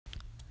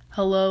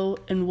Hello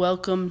and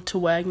welcome to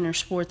Wagner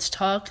Sports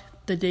Talk.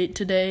 The date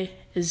today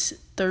is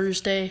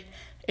Thursday,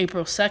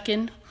 April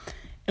 2nd,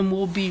 and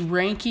we'll be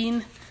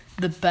ranking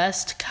the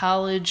best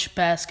college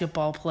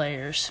basketball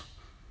players.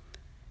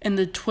 And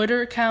the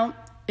Twitter account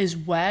is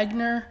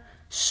Wagner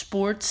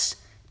Sports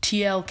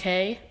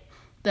TLK.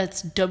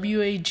 That's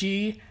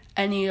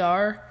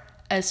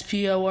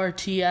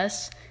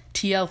WAGNERSPORTS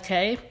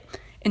TLK.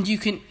 And you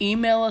can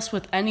email us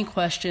with any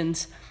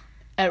questions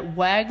at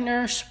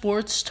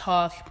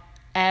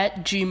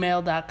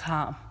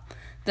wagnersportstalk@gmail.com.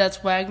 That's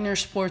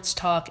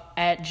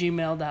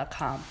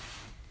wagnersportstalk@gmail.com.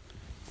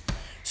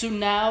 So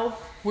now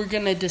we're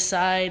going to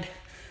decide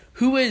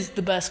who is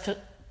the best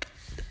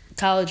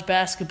college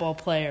basketball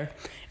player.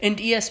 And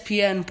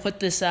ESPN put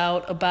this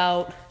out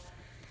about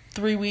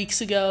 3 weeks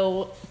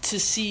ago to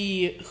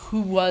see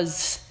who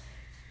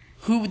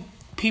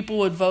people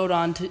would vote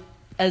on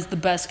as the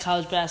best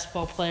college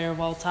basketball player of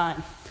all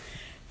time.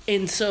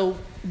 And so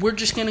we're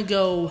just going to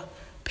go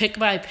pick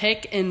by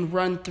pick and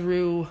run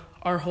through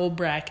our whole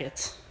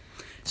brackets.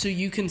 So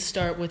you can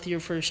start with your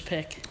first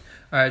pick.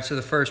 All right, so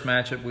the first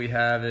matchup we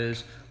have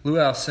is Lou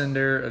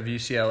Alcindor of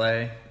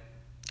UCLA,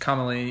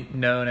 commonly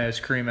known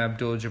as Kareem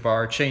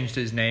Abdul-Jabbar, changed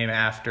his name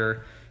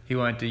after he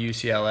went to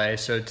UCLA.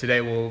 So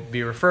today we'll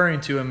be referring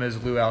to him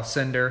as Lou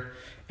Alcindor,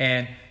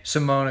 and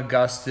Simone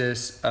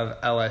Augustus of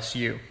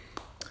LSU.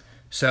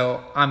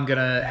 So I'm going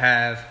to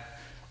have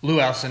Lou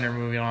Alcindor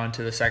moving on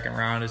to the second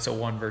round. It's a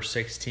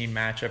 1-16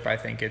 matchup. I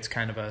think it's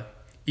kind of a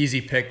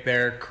easy pick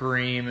there.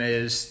 Kareem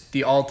is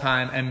the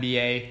all-time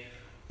NBA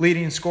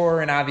leading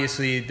scorer, and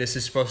obviously this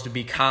is supposed to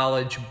be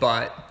college,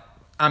 but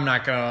I'm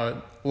not going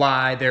to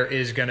lie, there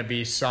is going to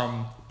be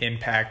some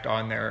impact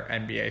on their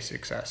NBA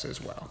success as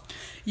well.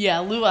 Yeah,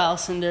 Lou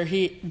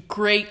Alcindor,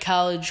 great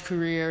college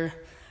career.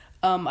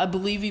 I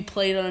believe he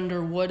played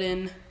under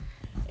Wooden,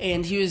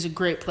 and he was a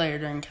great player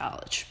during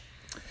college.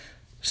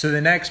 So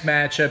the next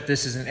matchup,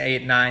 this is an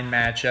 8-9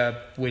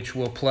 matchup, which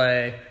will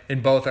play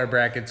in both our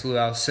brackets, Lou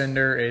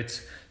Alcindor.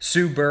 It's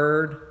Sue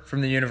Bird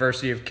from the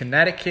University of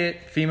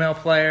Connecticut, female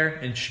player,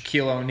 and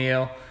Shaquille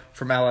O'Neal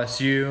from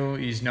LSU.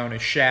 He's known as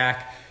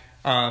Shaq.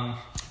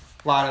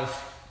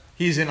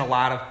 He's in a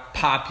lot of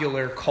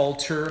popular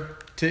culture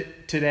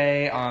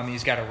today.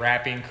 He's got a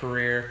rapping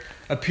career,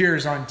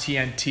 appears on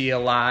TNT a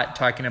lot,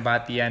 talking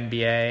about the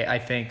NBA. I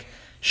think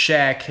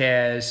Shaq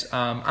has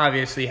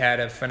obviously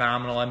had a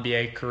phenomenal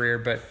NBA career,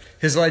 but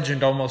his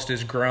legend almost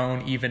has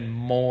grown even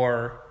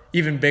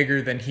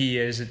bigger than he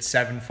is at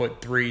 7'3",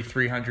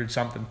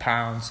 300-something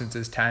pounds since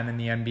his time in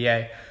the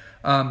NBA.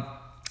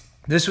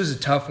 This was a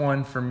tough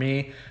one for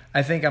me.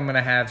 I think I'm going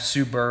to have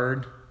Sue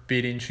Bird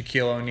beating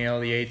Shaquille O'Neal,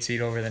 the 8 seed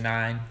over the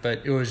 9,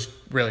 but it was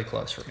really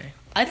close for me.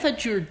 I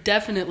thought you were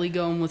definitely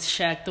going with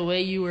Shaq the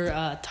way you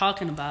were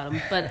talking about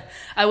him, but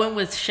I went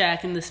with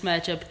Shaq in this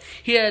matchup.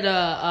 He had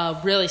a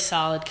really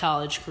solid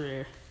college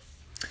career.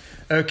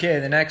 Okay,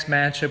 the next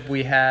matchup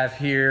we have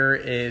here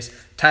is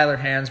Tyler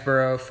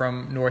Hansbrough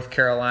from North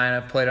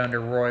Carolina, played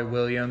under Roy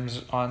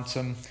Williams on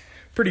some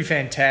pretty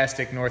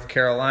fantastic North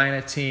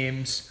Carolina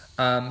teams.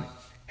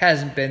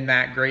 Hasn't been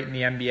that great in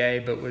the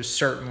NBA, but was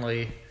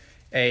certainly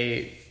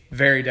a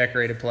very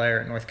decorated player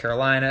at North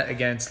Carolina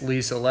against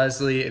Lisa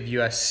Leslie of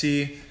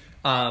USC.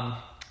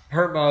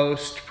 Her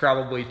most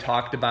probably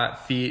talked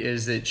about feat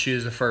is that she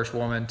was the first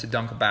woman to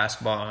dunk a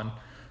basketball on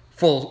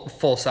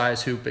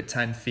full-size hoop at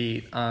 10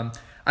 feet. I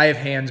have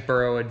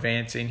Hansbrough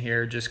advancing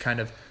here, just kind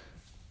of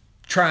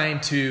trying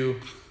to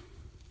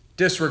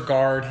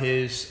disregard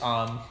his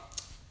lack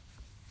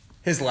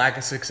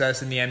of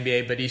success in the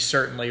NBA, but he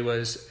certainly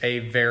was a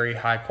very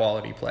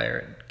high-quality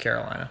player at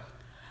Carolina.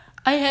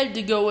 I had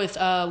to go with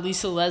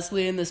Lisa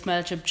Leslie in this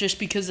matchup just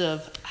because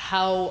of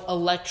how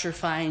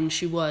electrifying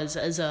she was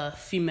as a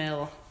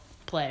female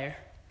player.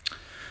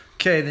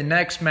 Okay, the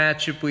next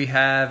matchup we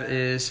have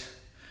is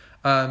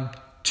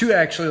two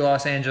actually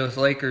Los Angeles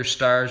Lakers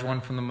stars,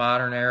 one from the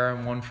modern era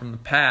and one from the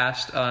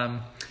past.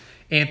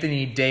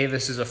 Anthony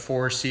Davis is a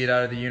 4 seed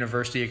out of the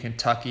University of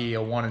Kentucky,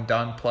 a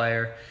one-and-done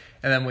player.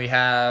 And then we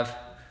have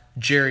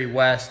Jerry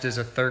West as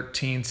a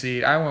 13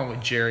 seed. I went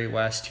with Jerry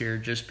West here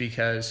just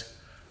because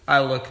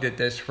I looked at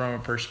this from a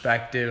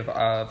perspective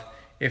of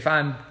if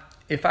I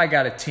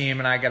got a team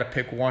and I got to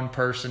pick one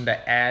person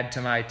to add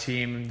to my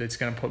team that's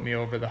going to put me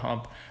over the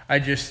hump, I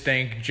just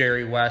think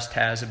Jerry West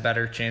has a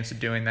better chance of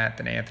doing that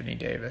than Anthony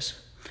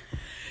Davis.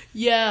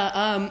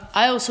 Yeah,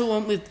 I also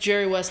went with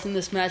Jerry West in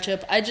this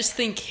matchup. I just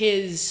think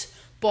his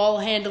ball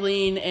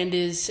handling and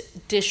his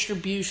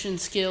distribution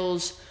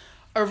skills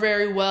are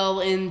very well,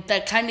 and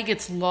that kind of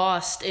gets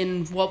lost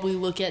in what we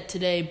look at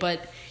today,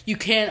 but you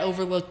can't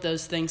overlook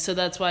those things, so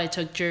that's why I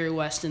took Jerry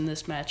West in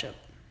this matchup.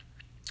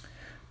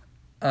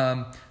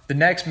 The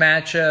next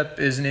matchup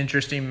is an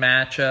interesting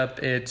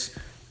matchup. It's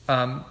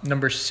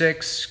number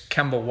 6,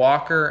 Kemba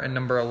Walker, and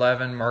number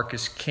 11,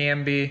 Marcus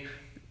Camby.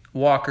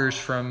 Walker's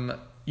from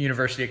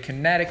University of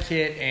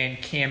Connecticut, and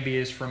Camby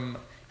is from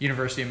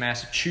University of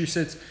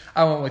Massachusetts.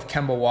 I went with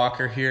Kemba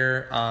Walker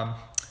here.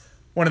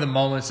 one of the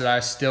moments that I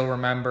still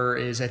remember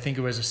is I think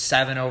it was a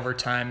 7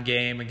 overtime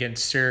game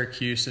against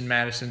Syracuse in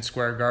Madison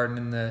Square Garden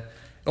in the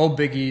old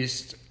Big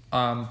East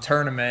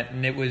tournament,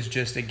 and it was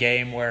just a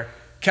game where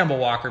Kemba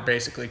Walker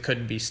basically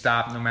couldn't be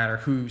stopped no matter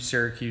who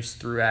Syracuse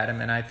threw at him,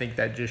 and I think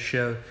that just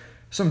showed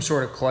some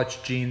sort of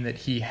clutch gene that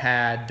he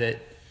had that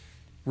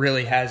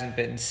really hasn't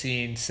been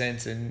seen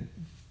since in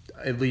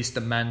at least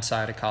the men's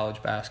side of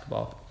college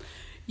basketball.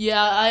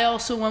 Yeah, I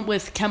also went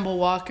with Kemba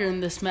Walker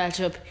in this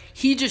matchup.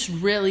 He just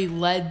really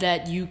led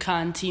that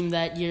UConn team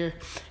that year,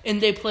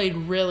 and they played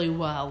really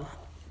well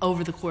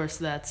over the course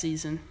of that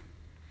season.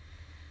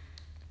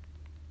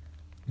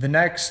 The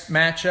next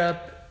matchup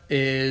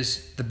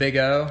is the Big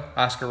O,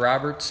 Oscar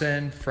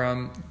Robertson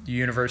from the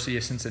University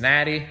of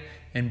Cincinnati,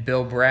 and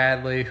Bill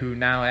Bradley, who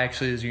now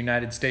actually is a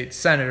United States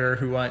Senator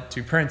who went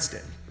to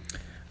Princeton.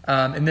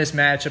 In this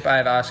matchup, I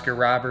have Oscar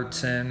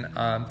Robertson.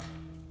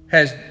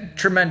 Has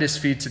tremendous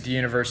feats at the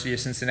University of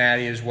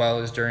Cincinnati as well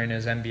as during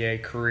his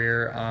NBA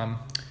career.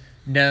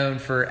 Known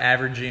for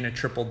averaging a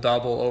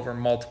triple-double over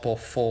multiple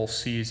full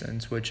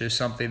seasons, which is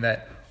something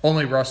that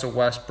only Russell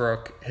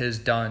Westbrook has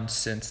done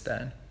since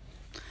then.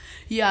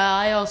 Yeah,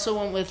 I also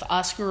went with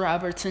Oscar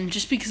Robertson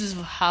just because of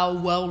how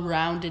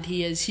well-rounded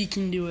he is. He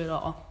can do it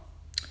all.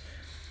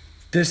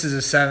 This is a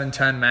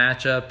 7-10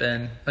 matchup,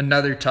 and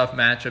another tough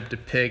matchup to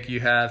pick. You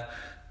have,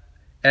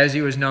 as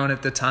he was known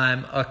at the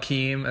time,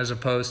 Akeem as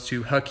opposed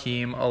to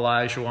Hakeem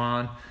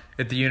Olajuwon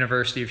at the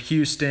University of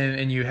Houston,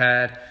 and you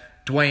had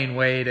Dwayne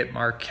Wade at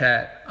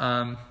Marquette.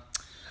 I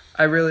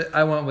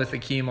went with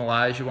Hakeem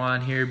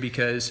Olajuwon here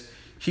because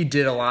he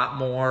did a lot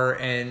more,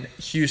 and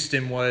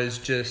Houston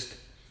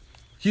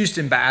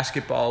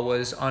basketball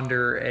was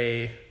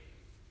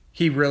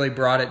he really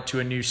brought it to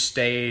a new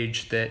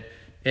stage that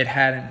it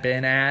hadn't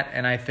been at,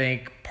 and I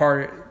think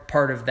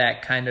part of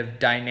that kind of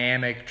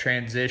dynamic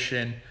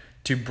transition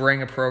to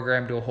bring a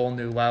program to a whole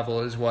new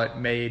level is what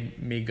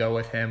made me go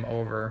with him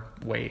over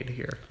Wade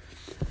here.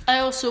 I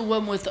also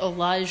went with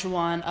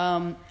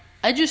Olajuwon.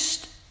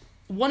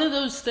 One of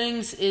those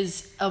things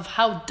is of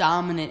how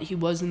dominant he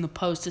was in the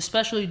post,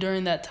 especially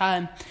during that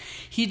time.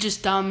 He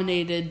just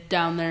dominated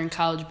down there in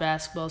college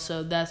basketball,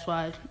 so that's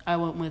why I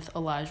went with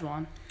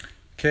Olajuwon.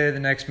 Okay, the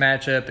next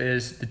matchup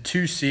is the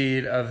 2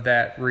 seed of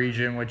that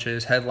region, which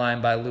is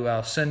headlined by Lou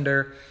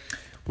Alcindor,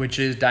 which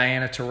is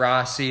Diana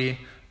Taurasi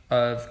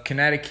of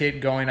Connecticut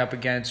going up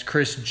against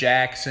Chris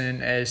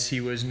Jackson, as he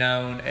was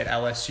known at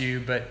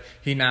LSU, but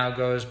he now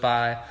goes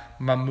by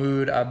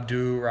Mahmoud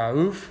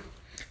Abdul-Rauf.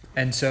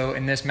 And so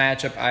in this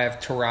matchup, I have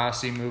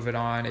Taurasi moving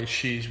on, as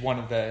she's one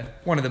of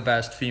the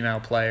best female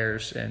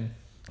players in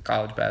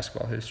college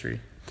basketball history.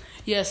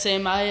 Yeah,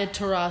 same. I had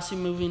Taurasi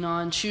moving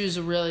on. She was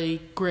a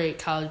really great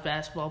college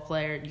basketball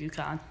player at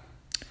UConn.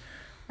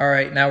 All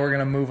right, now we're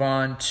going to move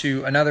on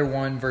to another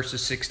 1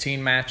 versus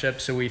 16 matchup,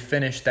 so we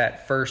finished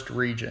that first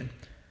region.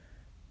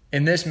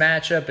 In this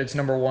matchup, it's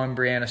number 1,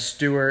 Breanna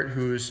Stewart,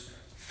 who's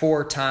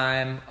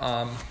 4-time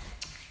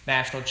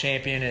national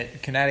champion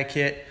at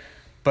Connecticut,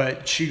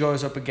 but she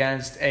goes up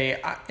against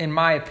in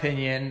my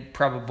opinion,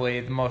 probably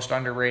the most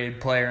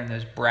underrated player in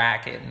this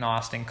bracket, in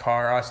Austin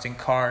Carr. Austin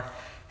Carr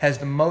has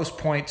the most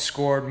points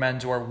scored,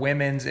 men's or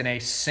women's, in a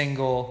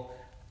single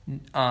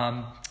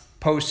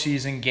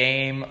postseason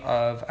game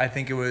of, I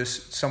think it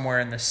was somewhere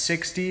in the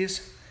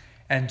 60s.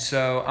 And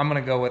so I'm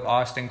going to go with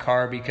Austin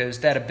Carr because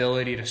that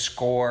ability to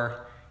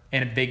score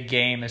in a big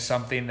game is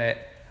something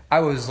that I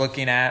was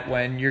looking at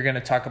when you're going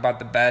to talk about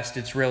the best.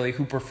 It's really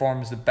who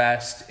performs the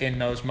best in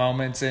those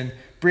moments. And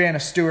Breanna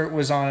Stewart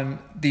was on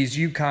these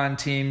UConn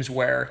teams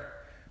where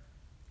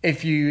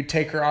if you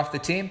take her off the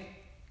team,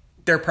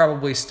 they're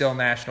probably still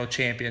national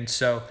champions.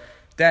 So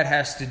that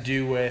has to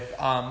do with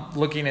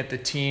looking at the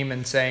team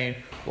and saying,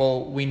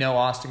 well, we know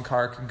Austin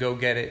Carr can go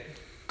get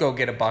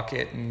a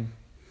bucket, and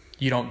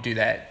you don't do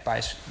that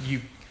by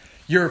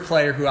you're a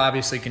player who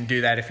obviously can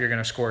do that if you're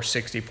going to score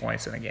 60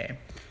 points in a game.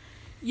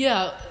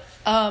 Yeah,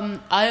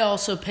 I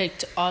also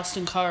picked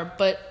Austin Carr,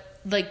 but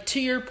to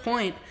your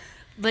point,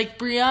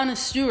 Breanna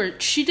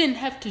Stewart, she didn't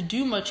have to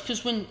do much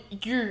because when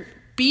you're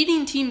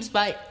beating teams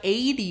by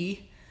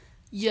 80,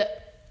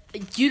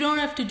 you don't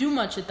have to do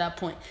much at that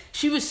point.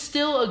 She was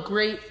still a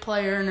great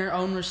player in her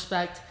own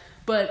respect,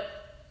 but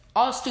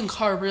Austin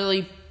Carr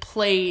really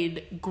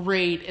played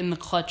great in the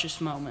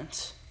clutchest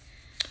moments.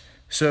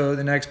 So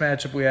the next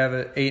matchup we have,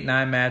 an 8-9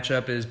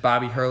 matchup, is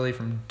Bobby Hurley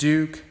from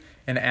Duke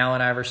and Allen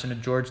Iverson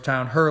of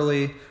Georgetown.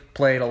 Hurley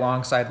played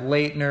alongside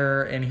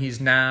Leitner, and he's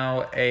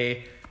now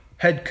a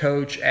head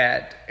coach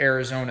at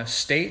Arizona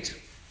State.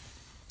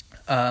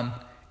 And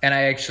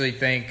I actually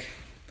think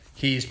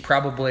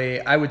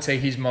I would say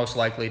he's most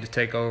likely to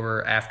take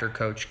over after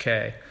Coach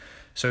K.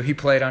 So he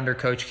played under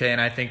Coach K,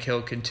 and I think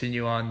he'll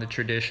continue on the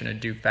tradition of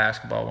Duke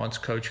basketball once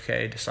Coach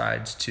K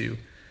decides to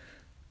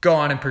go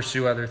on and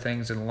pursue other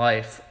things in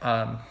life.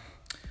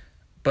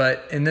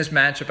 But in this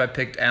matchup, I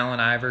picked Allen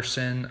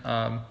Iverson.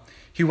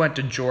 He went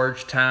to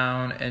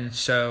Georgetown, and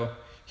so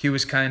he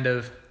was kind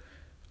of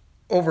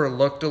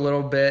overlooked a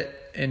little bit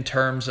in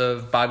terms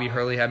of Bobby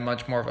Hurley had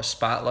much more of a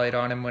spotlight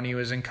on him when he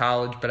was in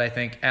college. But I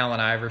think Allen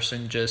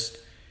Iverson just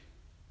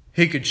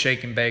he could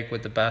shake and bake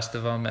with the best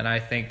of them, and I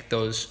think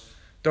those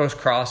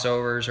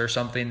crossovers are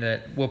something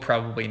that will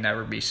probably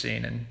never be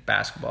seen in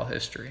basketball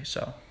history.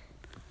 So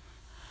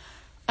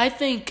I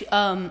think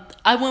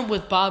I went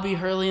with Bobby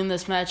Hurley in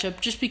this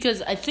matchup just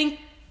because I think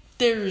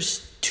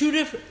there's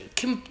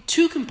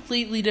two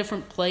completely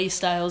different play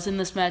styles in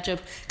this matchup,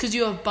 because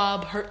you have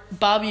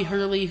Bobby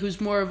Hurley,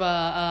 who's more of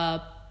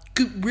a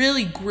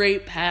really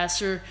great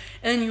passer,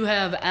 and you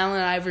have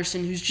Allen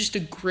Iverson, who's just a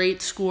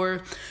great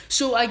scorer.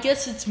 So I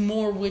guess it's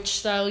more which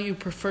style you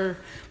prefer,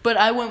 but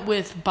I went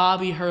with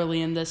Bobby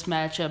Hurley in this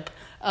matchup,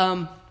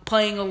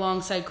 playing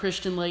alongside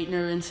Christian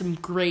Laettner and some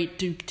great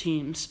Duke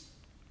teams.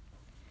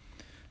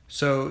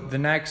 So the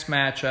next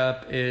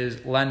matchup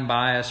is Len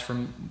Bias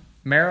from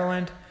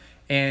Maryland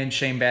and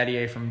Shane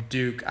Battier from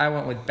Duke. I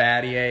went with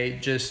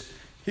Battier.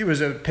 He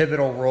was a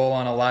pivotal role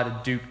on a lot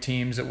of Duke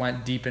teams that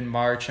went deep in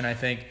March, and I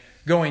think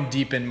going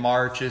deep in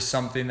March is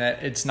something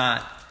that it's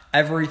not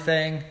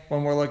everything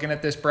when we're looking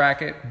at this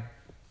bracket,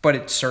 but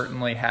it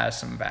certainly has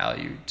some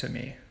value to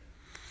me.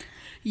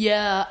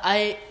 Yeah,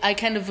 I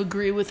kind of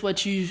agree with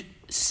what you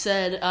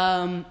said.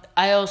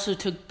 I also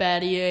took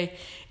Battier,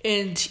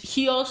 and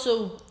he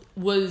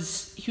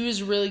was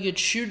a really good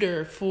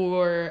shooter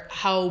for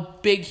how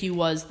big he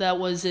was. That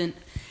was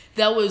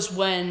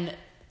when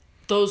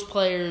those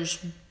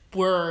players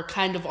were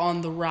kind of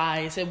on the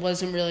rise. It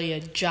wasn't really a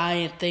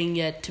giant thing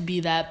yet to be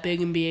that big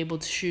and be able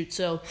to shoot.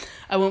 So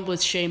I went with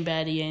Shane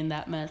Battier in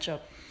that matchup.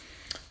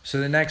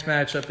 So the next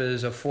matchup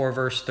is a 4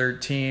 versus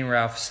 13,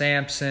 Ralph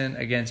Sampson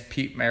against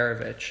Pete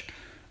Maravich.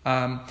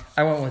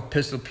 I went with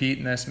Pistol Pete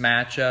in this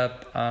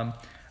matchup.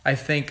 I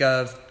think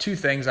of two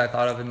things I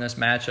thought of in this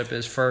matchup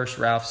is first,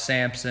 Ralph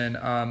Sampson.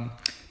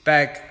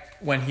 Back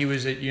when he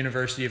was at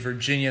University of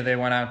Virginia, they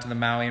went out to the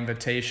Maui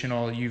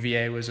Invitational.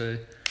 UVA was a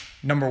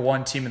number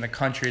 1 team in the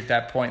country at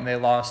that point, and they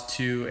lost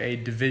to a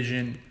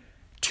Division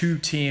II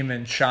team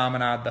in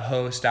Chaminade, the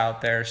host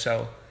out there.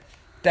 So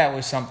that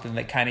was something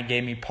that kind of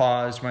gave me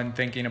pause when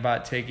thinking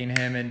about taking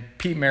him. And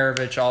Pete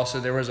Maravich also,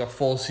 there was a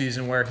full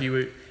season where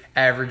he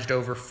averaged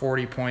over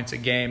 40 points a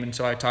game, and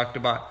so I talked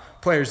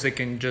about players that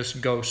can just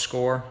go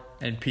score,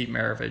 and Pete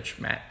Maravich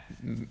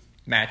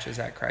matches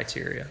that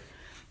criteria.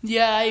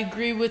 Yeah, I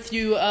agree with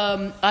you.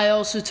 I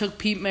also took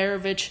Pete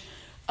Maravich.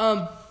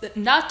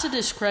 Not to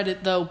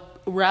discredit, though,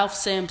 Ralph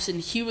Sampson.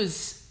 He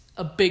was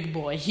a big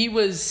boy. He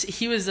was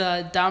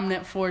a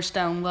dominant force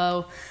down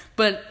low,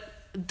 but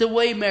the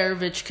way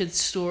Maravich could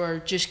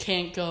score just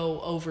can't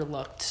go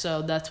overlooked.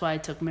 So that's why I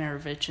took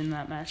Maravich in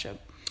that matchup.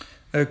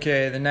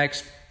 Okay, the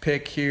next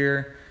pick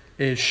here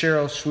is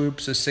Cheryl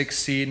Swoops, a 6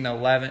 seed and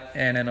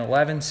an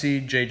 11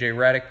 seed, JJ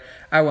Redick.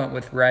 I went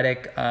with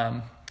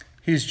Redick.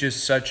 He's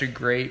just such a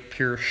great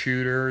pure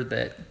shooter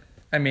that,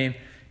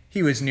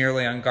 he was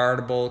nearly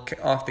unguardable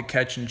off the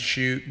catch and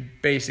shoot.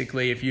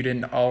 Basically, if you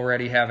didn't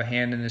already have a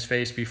hand in his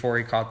face before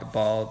he caught the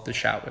ball, the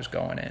shot was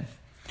going in.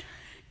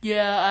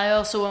 Yeah, I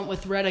also went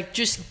with Redick.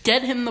 Just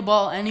get him the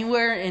ball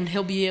anywhere, and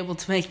he'll be able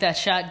to make that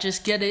shot.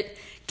 Just get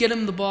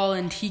him the ball,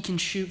 and he can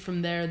shoot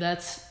from there.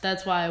 That's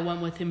why I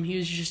went with him. He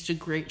was just a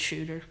great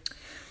shooter.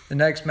 The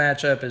next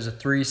matchup is a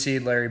 3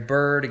 seed Larry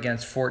Bird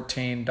against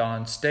 14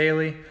 Dawn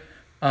Staley.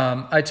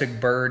 I took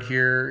Bird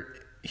here.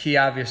 He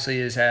obviously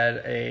has had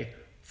a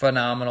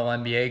phenomenal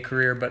NBA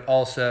career, but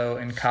also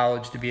in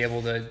college to be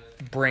able to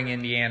bring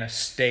Indiana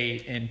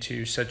State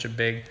into such a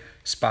big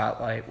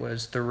spotlight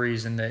was the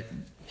reason that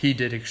he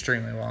did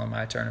extremely well in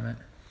my tournament.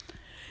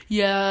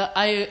 Yeah,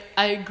 I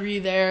agree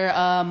there.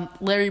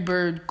 Larry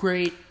Bird,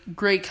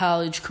 great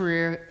college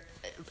career.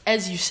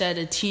 As you said,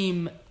 a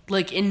team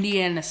like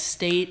Indiana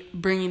State,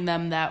 bringing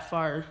them that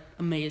far,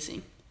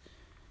 amazing.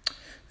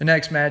 The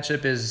next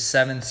matchup is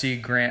 7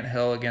 seed Grant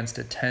Hill against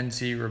a 10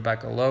 seed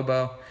Rebecca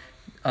Lobo.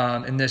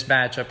 In this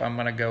matchup, I'm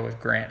going to go with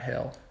Grant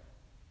Hill.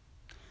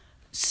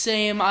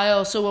 Same. I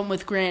also went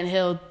with Grant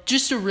Hill.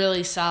 Just a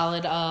really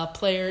solid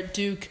player at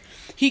Duke.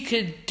 He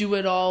could do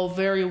it all.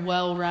 Very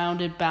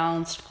well-rounded,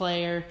 balanced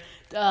player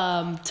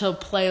to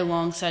play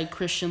alongside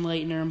Christian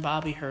Laettner and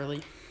Bobby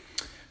Hurley.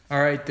 All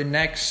right, the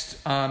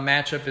next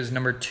matchup is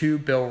number 2,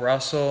 Bill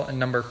Russell, and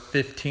number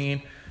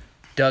 15,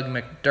 Doug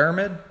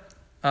McDermott.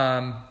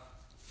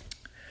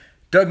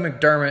 Doug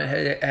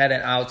McDermott had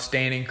an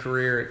outstanding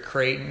career at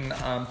Creighton,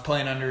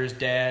 playing under his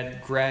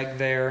dad, Greg,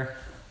 there.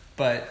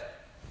 But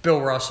Bill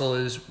Russell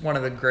is one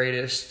of the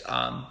greatest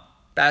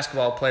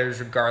basketball players,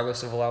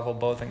 regardless of level,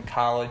 both in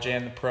college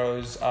and the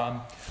pros.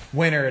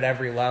 Winner at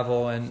every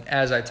level. And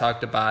as I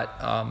talked about,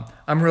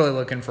 I'm really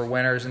looking for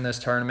winners in this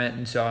tournament,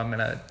 and so I'm going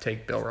to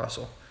take Bill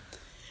Russell.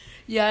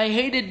 Yeah, I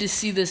hated to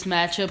see this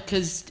matchup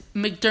because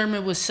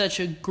McDermott was such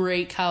a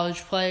great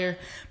college player,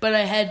 but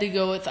I had to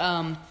go with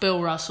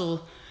Bill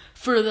Russell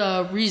for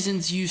the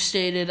reasons you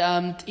stated.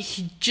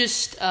 He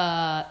just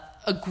a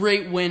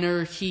great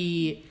winner.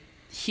 He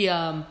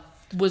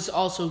was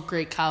also a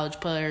great college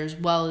player as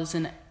well as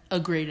a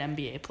great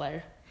NBA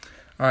player.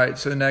 All right,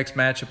 so the next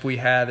matchup we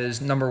have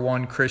is number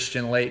 1,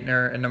 Christian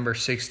Laettner, and number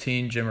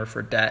 16, Jimmer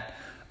Fredette.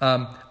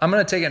 I'm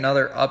going to take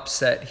another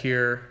upset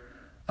here.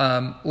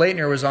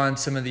 Leitner was on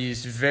some of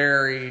these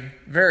very,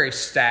 very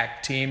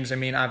stacked teams. I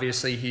mean,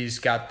 obviously he's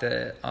got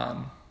the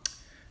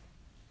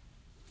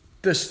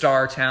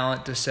star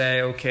talent to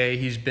say, okay,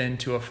 he's been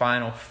to a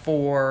Final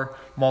Four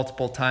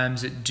multiple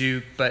times at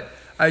Duke, but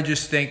I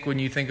just think when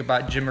you think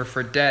about Jimmer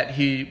Fredette,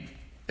 he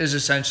is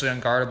essentially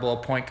unguardable,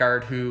 a point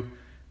guard who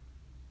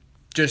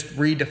just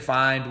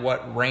redefined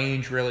what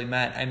range really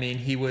meant. I mean,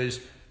 he was,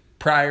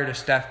 prior to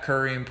Steph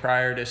Curry and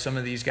prior to some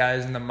of these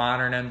guys in the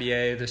modern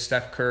NBA, the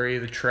Steph Curry,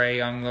 the Trae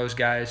Young, those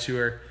guys who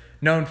are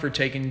known for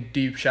taking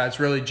deep shots,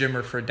 really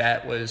Jimmer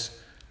Fredette was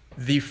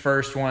the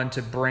first one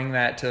to bring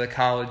that to the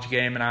college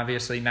game, and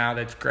obviously now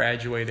that's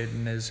graduated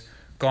and has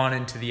gone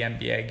into the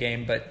NBA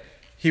game. But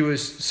he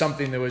was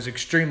something that was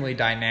extremely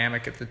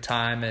dynamic at the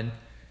time and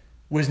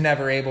was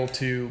never able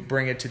to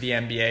bring it to the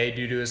NBA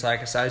due to his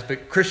lack of size.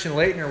 But Christian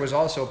Laettner was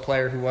also a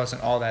player who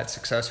wasn't all that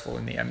successful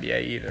in the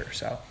NBA either.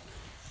 So,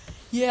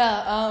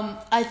 yeah,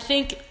 I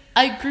think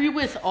I agree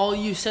with all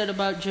you said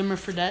about Jimmer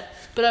Fredette,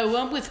 but I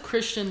went with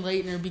Christian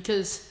Laettner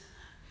because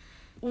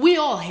we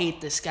all hate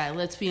this guy,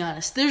 let's be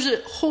honest. There's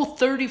a whole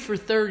 30 for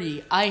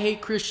 30, I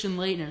hate Christian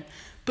Laettner.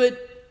 But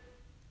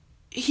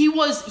he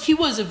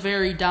was a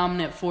very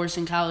dominant force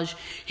in college.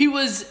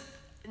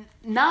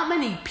 Not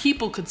many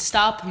people could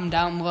stop him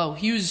down low.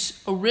 He was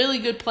a really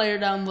good player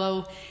down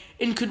low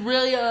and could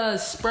really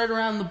spread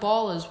around the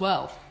ball as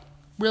well.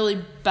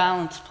 Really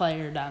balanced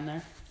player down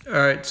there. All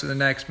right, so the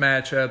next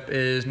matchup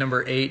is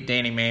number 8,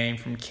 Danny Manning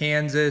from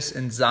Kansas,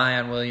 and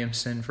Zion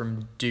Williamson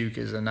from Duke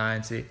is a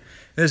 9 seed.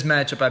 This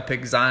matchup, I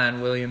picked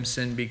Zion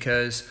Williamson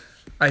because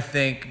I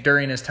think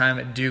during his time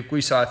at Duke, we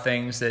saw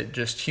things that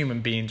just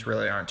human beings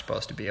really aren't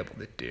supposed to be able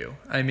to do.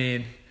 I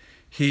mean,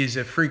 he's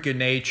a freak of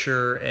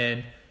nature,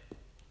 and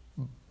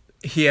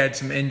he had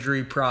some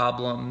injury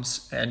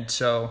problems, and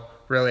so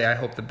really I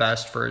hope the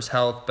best for his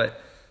health.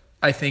 But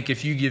I think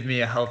if you give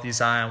me a healthy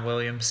Zion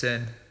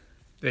Williamson,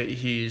 that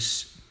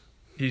he's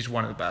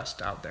one of the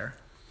best out there.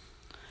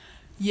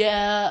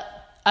 Yeah,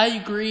 I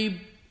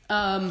agree.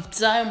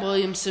 Zion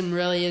Williamson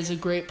really is a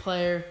great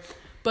player,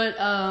 but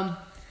I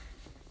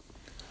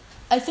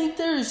think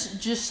there's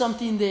just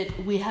something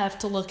that we have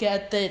to look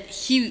at, that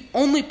he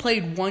only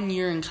played 1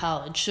 year in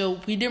college,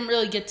 so we didn't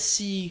really get to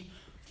see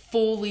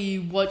fully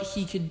what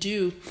he could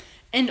do.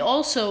 And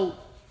also,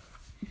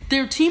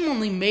 their team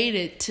only made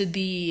it to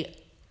the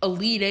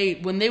Elite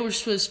Eight when they were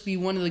supposed to be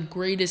one of the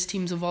greatest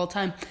teams of all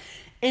time,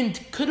 and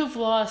could have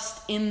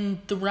lost in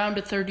the round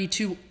of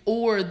 32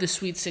 or the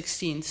Sweet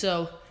 16.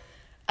 So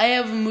I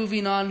have him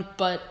moving on,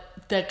 but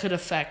that could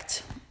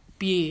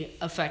be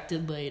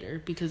affected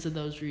later because of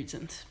those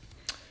reasons.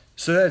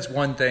 So that's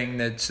one thing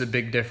that's a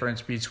big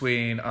difference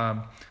between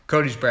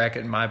Cody's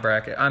bracket and my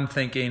bracket. I'm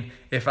thinking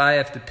if I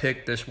have to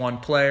pick this one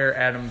player,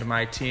 add him to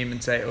my team,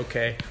 and say,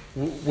 okay,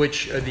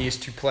 which of these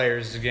two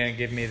players is going to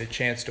give me the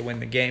chance to win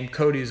the game?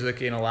 Cody's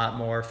looking a lot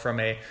more from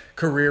a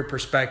career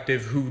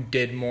perspective, who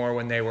did more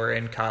when they were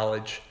in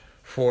college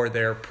for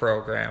their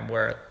program,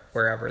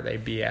 wherever they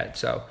be at.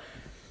 So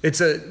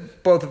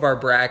both of our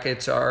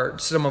brackets are,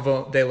 some of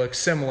them, they look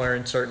similar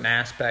in certain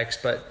aspects,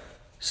 but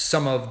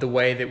some of the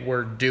way that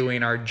we're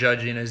doing our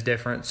judging is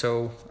different,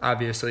 so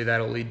obviously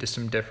that'll lead to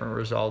some different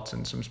results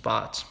in some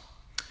spots.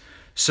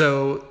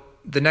 So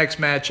the next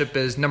matchup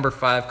is number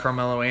 5,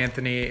 Carmelo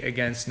Anthony,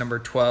 against number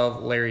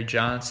 12, Larry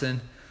Johnson.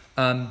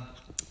 I'm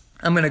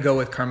going to go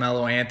with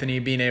Carmelo Anthony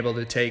being able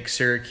to take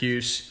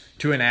Syracuse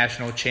to a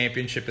national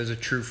championship as a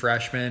true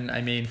freshman.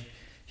 I mean,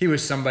 he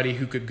was somebody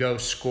who could go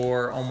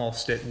score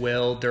almost at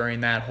will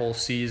during that whole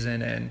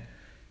season, and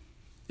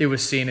it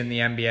was seen in the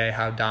NBA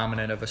how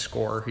dominant of a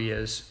scorer he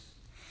is.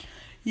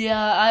 Yeah,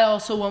 I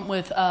also went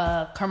with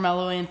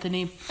Carmelo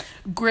Anthony.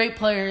 Great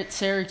player at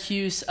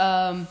Syracuse.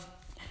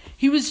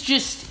 He was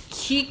just,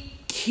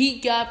 he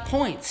got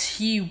points.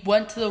 He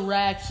went to the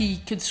rack. He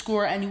could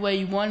score any way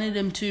you wanted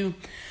him to.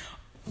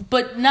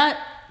 But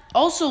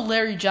also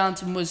Larry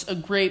Johnson was a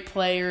great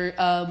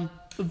player,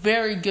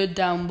 very good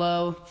down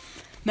low.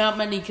 Not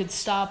many could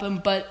stop him,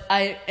 but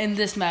in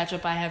this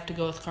matchup, I have to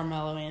go with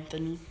Carmelo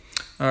Anthony.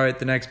 All right,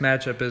 the next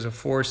matchup is a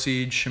 4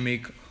 seed,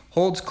 Shamik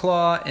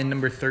Holdsclaw, and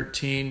number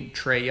 13,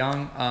 Trae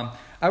Young.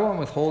 I went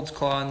with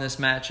Holdsclaw in this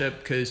matchup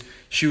because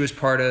she was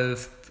part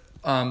of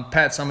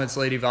Pat Summitt's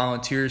Lady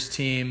Volunteers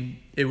team.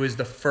 It was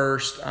the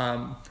first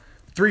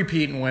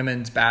three-peat in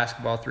women's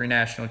basketball, 3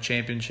 national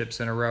championships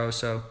in a row.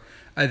 So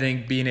I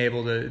think being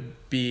able to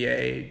be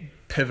a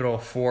pivotal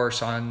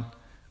force on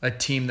a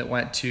team that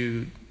went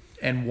to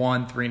and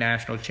won 3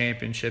 national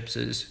championships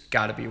has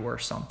got to be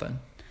worth something.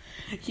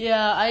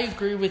 Yeah, I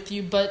agree with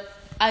you, but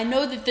I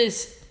know that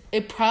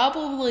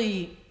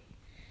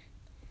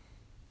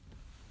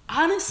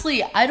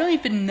honestly, I don't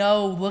even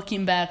know,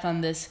 looking back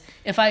on this,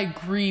 if I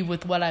agree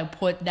with what I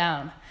put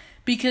down.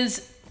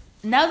 Because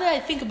now that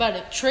I think about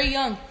it, Trae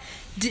Young,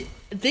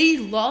 they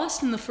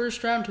lost in the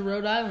first round to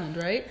Rhode Island,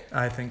 right?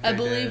 I think they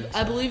did.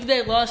 I believe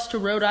they lost to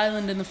Rhode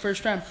Island in the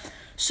first round.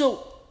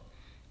 So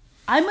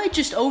I might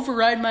just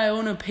override my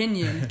own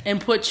opinion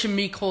and put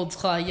Chamique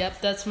Holdsclaw.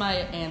 Yep, that's my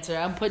answer.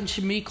 I'm putting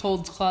Chamique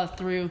Holdsclaw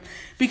through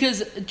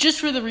because just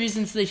for the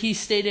reasons that he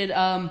stated,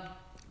 a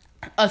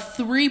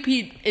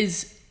three-peat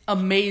is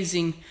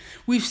amazing.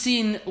 We've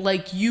seen,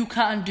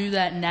 UConn do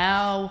that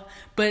now,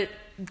 but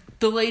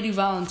the Lady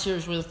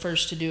Volunteers were the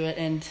first to do it,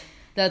 and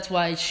that's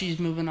why she's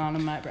moving on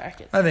in my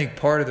bracket. I think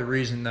part of the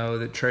reason, though,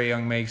 that Trae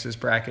Young makes this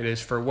bracket is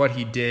for what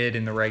he did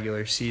in the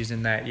regular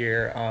season that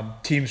year.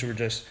 Teams were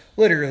just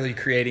literally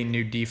creating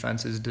new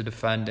defenses to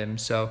defend him.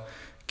 So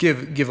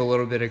give a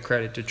little bit of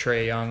credit to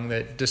Trae Young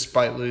that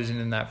despite losing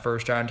in that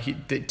first round,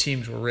 the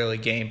teams were really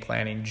game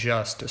planning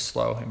just to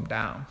slow him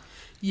down.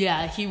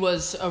 Yeah, he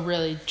was a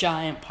really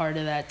giant part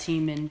of that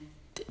team, and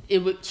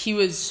he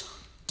was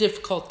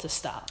difficult to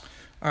stop.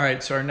 All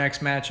right, so our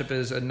next matchup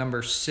is a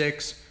number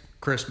 6,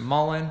 Chris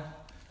Mullen,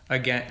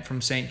 again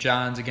from St.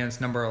 John's against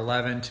number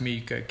 11,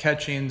 Tamika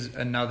Catchings,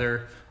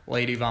 another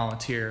Lady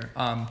Volunteer.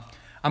 I'm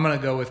going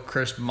to go with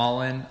Chris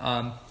Mullen.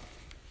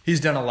 He's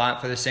done a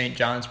lot for the St.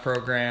 John's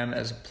program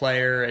as a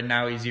player, and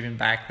now he's even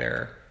back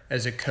there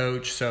as a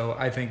coach. So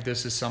I think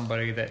this is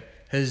somebody that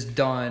has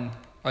done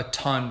a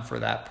ton for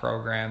that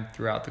program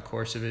throughout the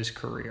course of his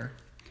career.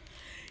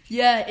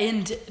 Yeah,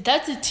 and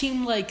that's a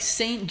team like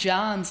St.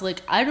 John's.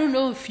 I don't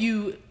know if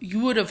you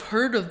would have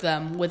heard of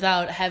them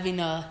without having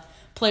a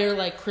player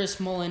like Chris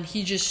Mullen.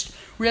 He just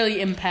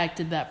really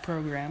impacted that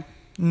program.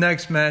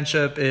 Next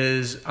matchup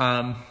is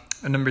a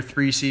number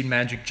 3 seed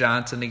Magic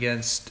Johnson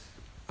against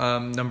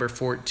number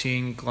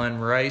 14 Glenn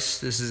Rice.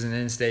 This is an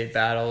in-state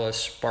battle, a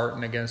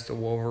Spartan against a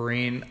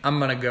Wolverine. I'm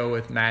going to go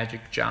with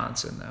Magic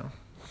Johnson, though.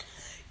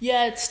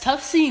 Yeah, it's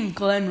tough seeing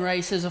Glenn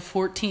Rice as a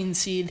 14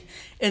 seed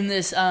in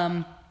this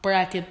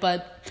bracket,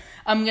 but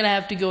I'm going to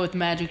have to go with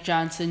Magic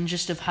Johnson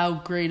just of how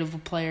great of a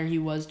player he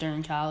was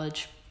during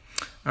college.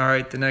 All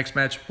right, the next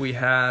matchup we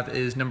have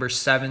is number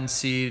 7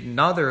 seed,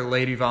 another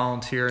Lady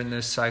Volunteer in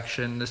this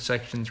section. This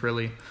section's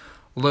really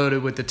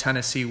loaded with the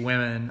Tennessee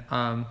women.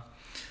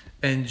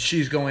 And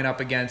she's going up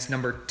against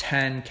number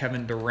 10,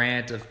 Kevin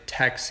Durant of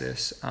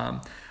Texas.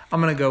 I'm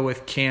going to go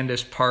with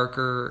Candace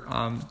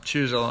Parker. She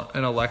was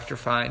an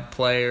electrifying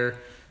player.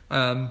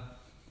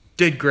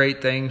 Did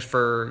great things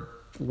for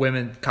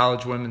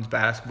college women's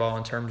basketball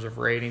in terms of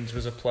ratings,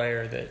 was a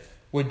player that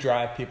would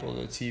drive people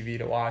to the TV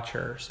to watch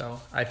her.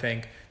 So I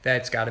think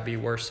that's got to be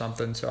worth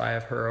something. So I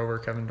have her over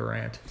Kevin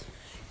Durant.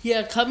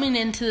 Yeah, coming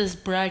into this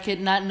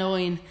bracket, not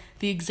knowing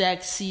the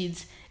exact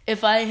seeds,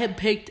 if I had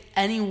picked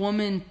any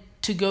woman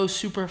to go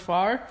super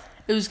far,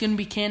 it was going to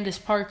be Candace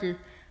Parker.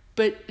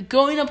 But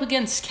going up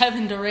against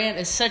Kevin Durant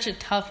is such a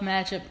tough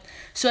matchup.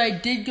 So I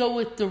did go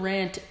with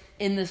Durant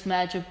in this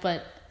matchup,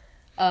 but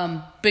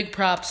big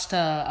props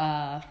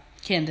to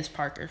Candace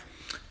Parker.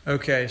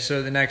 Okay,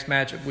 so the next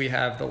matchup we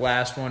have, the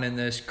last one in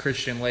this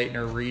Christian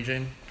Laettner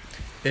region,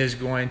 is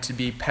going to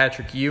be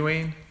Patrick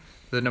Ewing,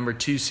 the number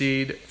 2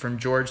 seed from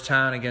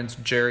Georgetown,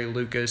 against Jerry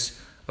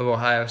Lucas of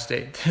Ohio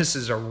State. This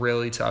is a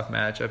really tough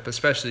matchup,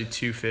 especially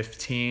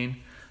 215.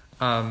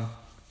 I'm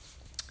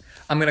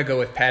going to go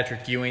with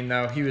Patrick Ewing,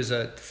 though. He was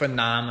a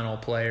phenomenal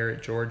player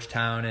at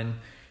Georgetown, and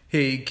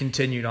he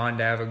continued on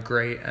to have a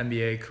great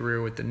NBA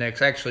career with the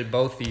Knicks. Actually,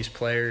 both these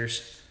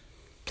players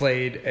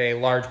played a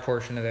large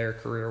portion of their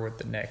career with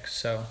the Knicks.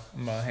 So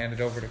I'm going to hand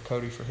it over to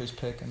Cody for his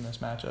pick in this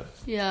matchup.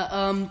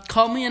 Yeah,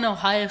 call me an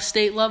Ohio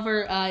State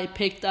lover. I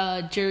picked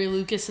Jerry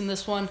Lucas in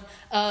this one.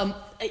 A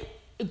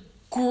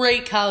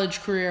great college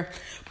career.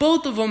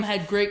 Both of them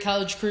had great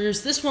college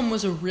careers. This one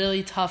was a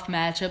really tough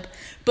matchup,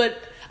 but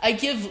I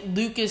give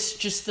Lucas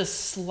just the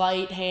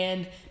slight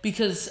hand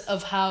because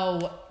of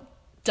how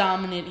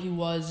dominant he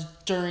was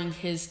during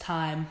his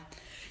time.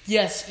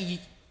 Yes,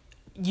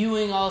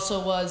 Ewing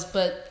also was,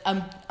 but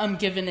I'm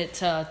giving it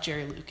to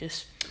Jerry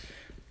Lucas.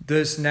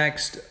 This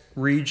next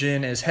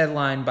region is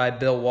headlined by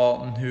Bill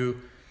Walton, who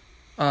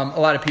a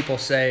lot of people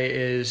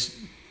say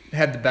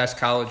had the best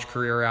college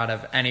career out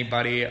of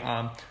anybody.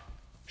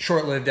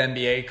 Short-lived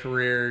NBA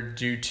career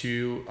due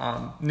to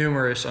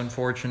numerous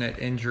unfortunate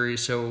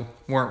injuries, so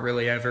weren't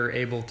really ever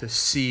able to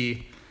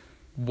see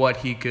what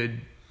he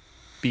could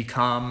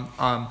become.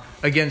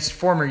 Against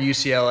former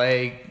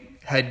UCLA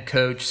head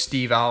coach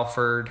Steve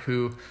Alford,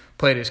 who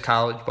played his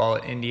college ball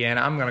at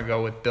Indiana, I'm going to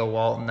go with Bill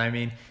Walton. I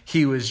mean,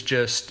 he was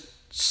just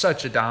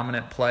such a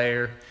dominant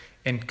player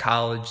in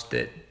college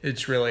that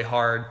it's really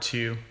hard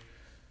to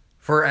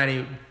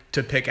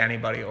pick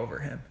anybody over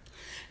him.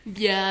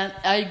 Yeah,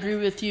 I agree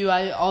with you.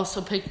 I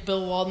also picked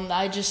Bill Walton.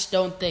 I just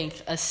don't think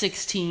a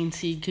 16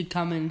 seed could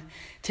come and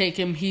take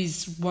him.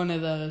 He's one of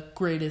the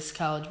greatest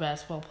college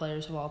basketball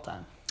players of all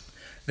time.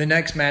 The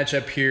next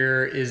matchup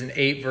here is an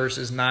 8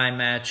 versus 9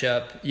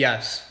 matchup.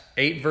 Yes,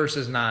 8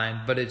 versus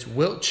 9, but it's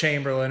Wilt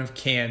Chamberlain of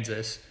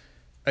Kansas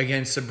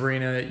against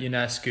Sabrina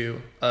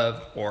Ionescu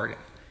of Oregon.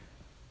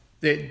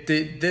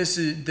 This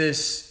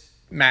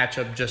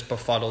matchup just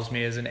befuddles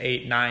me as an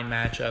 8-9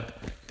 matchup.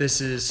 This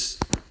is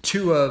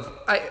two of,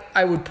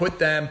 I would put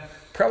them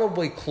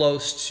probably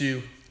close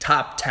to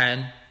top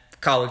 10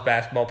 college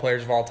basketball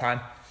players of all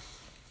time.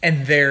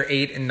 And they're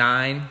 8 and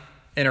 9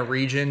 in a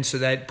region, so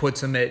that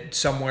puts him at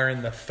somewhere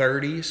in the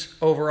 30s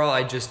overall.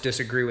 I just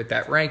disagree with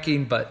that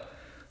ranking, but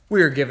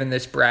we were given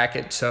this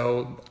bracket,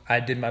 so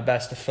I did my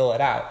best to fill it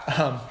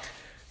out.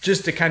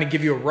 Just to kind of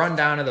give you a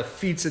rundown of the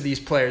feats of these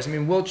players. I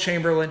mean, Wilt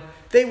Chamberlain,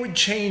 they would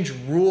change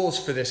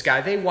rules for this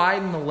guy. They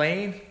widened the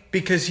lane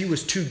because he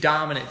was too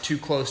dominant, too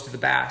close to the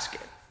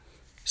basket.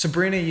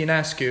 Sabrina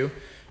Ionescu,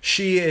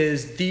 she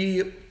is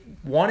the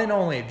one and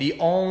only, the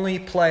only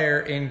player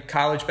in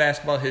college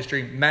basketball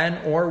history,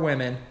 men or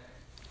women,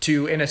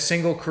 to, in a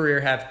single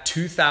career, have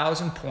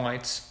 2,000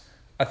 points,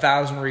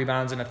 1,000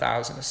 rebounds, and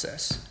 1,000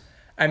 assists.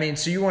 I mean,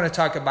 so you want to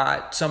talk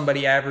about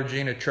somebody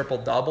averaging a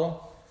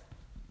triple-double?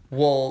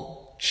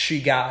 Well,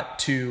 she got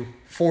to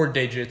 4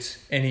 digits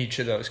in each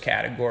of those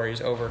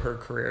categories over her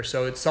career.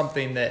 So it's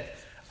something that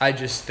I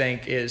just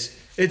think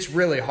it's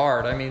really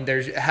hard. I mean,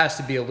 there has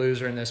to be a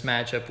loser in this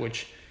matchup,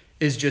 which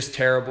is just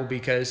terrible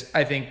because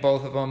I think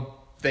both of them,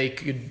 they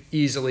could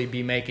easily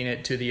be making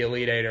it to the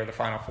Elite Eight or the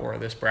Final Four of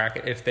this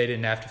bracket if they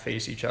didn't have to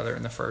face each other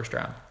in the first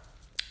round.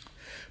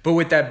 But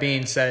with that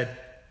being said,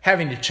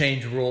 having to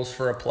change rules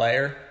for a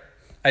player,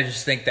 I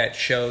just think that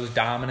shows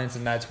dominance,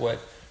 and that's what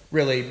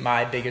really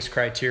my biggest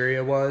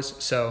criteria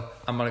was. So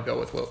I'm going to go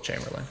with Wilt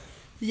Chamberlain.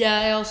 Yeah,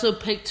 I also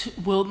picked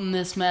Wilt in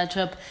this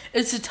matchup.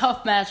 It's a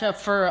tough matchup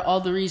for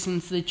all the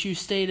reasons that you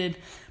stated,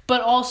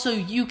 but also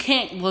you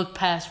can't look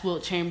past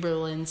Wilt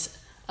Chamberlain's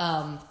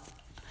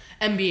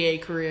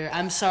NBA career.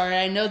 I'm sorry,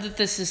 I know that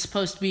this is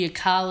supposed to be a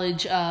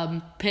college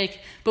pick,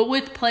 but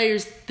with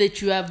players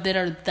that you have that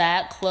are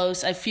that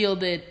close, I feel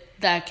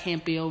that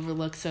can't be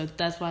overlooked, so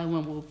that's why I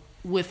went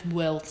with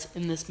Wilt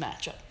in this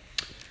matchup.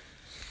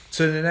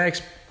 So the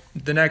next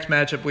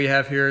matchup we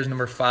have here is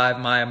number 5,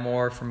 Maya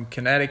Moore from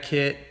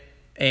Connecticut,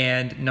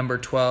 and number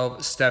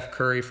 12, Steph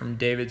Curry from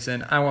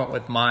Davidson. I went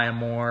with Maya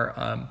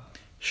Moore.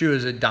 She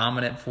was a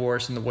dominant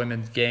force in the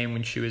women's game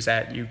when she was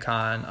at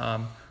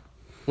UConn.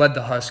 Led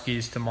the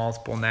Huskies to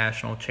multiple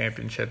national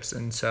championships,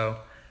 and so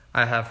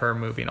I have her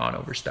moving on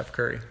over Steph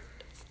Curry.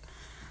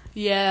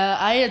 Yeah,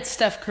 I had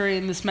Steph Curry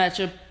in this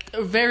matchup.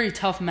 A very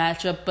tough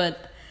matchup,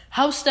 but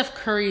how Steph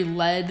Curry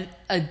led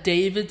a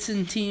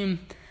Davidson team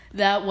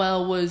that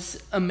well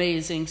was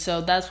amazing.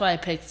 So that's why I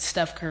picked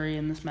Steph Curry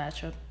in this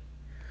matchup.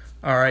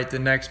 All right, the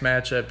next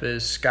matchup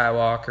is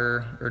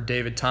Skywalker, or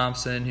David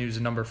Thompson, who's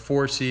a number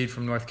 4 seed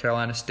from North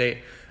Carolina State,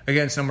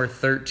 against number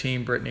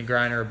 13, Brittany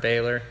Griner of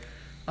Baylor.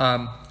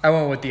 I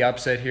went with the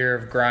upset here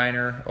of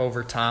Griner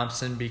over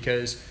Thompson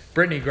because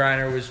Brittany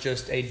Griner was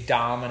just a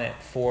dominant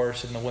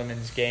force in the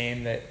women's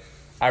game that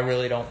I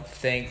really don't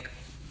think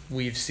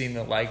we've seen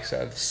the likes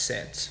of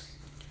since.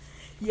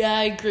 Yeah,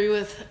 I agree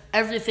with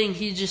everything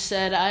he just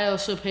said. I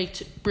also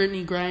picked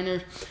Brittany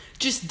Griner,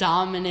 just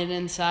dominant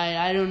inside.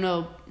 I don't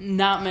know,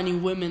 not many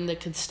women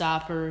that could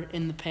stop her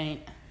in the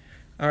paint.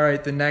 All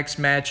right, the next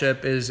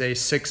matchup is a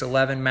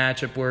 6-11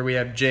 matchup where we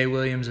have Jay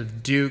Williams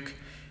of Duke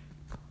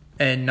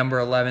and number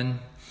 11,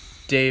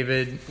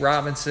 David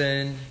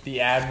Robinson,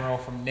 the Admiral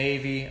from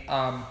Navy.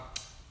 And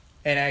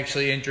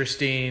actually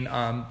interesting,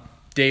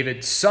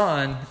 David's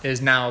son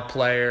is now a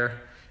player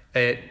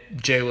at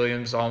Jay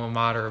Williams' alma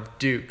mater of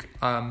Duke.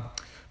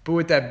 But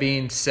with that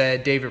being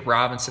said, David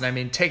Robinson, I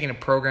mean, taking a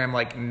program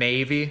like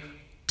Navy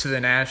to the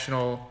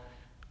national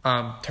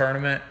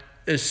tournament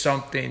is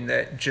something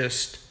that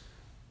just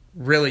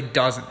really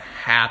doesn't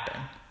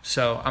happen.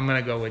 So I'm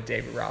going to go with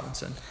David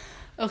Robinson.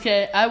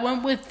 Okay, I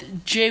went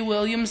with Jay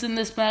Williams in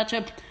this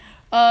matchup.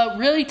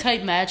 Really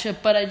tight matchup,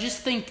 but I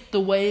just think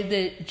the way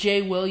that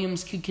Jay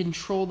Williams could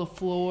control the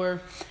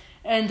floor,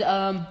 and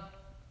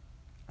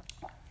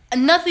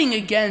nothing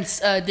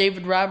against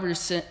David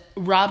Robinson,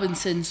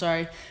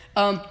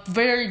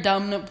 very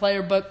dominant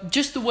player, but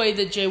just the way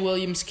that Jay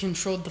Williams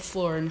controlled the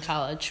floor in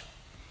college.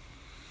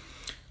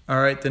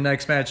 All right, the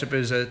next matchup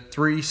is a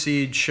 3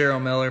 seed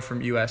Cheryl Miller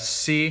from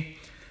USC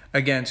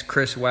against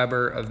Chris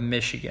Webber of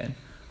Michigan.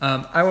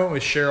 I went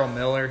with Cheryl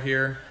Miller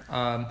here.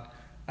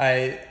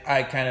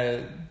 I kind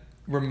of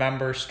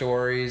remember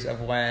stories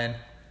of when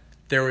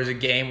there was a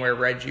game where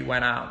Reggie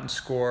went out and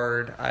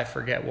scored. I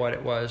forget what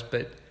it was,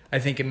 but I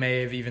think it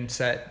may have even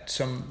set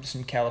some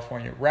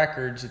California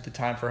records at the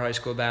time for high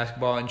school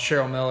basketball. And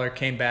Cheryl Miller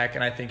came back,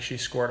 and I think she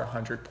scored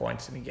 100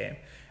 points in a game.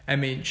 I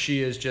mean,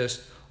 she is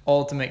just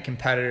ultimate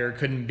competitor,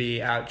 couldn't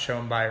be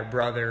outshone by her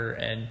brother,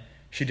 and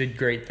she did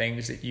great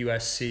things at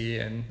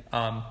USC and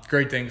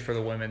great things for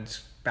the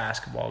women's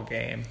basketball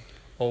game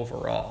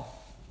overall.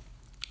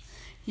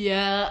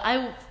 Yeah,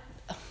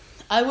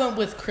 I went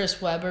with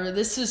Chris Webber.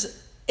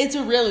 It's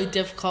a really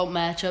difficult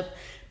matchup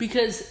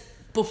because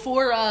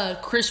before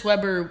Chris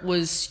Webber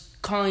was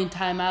calling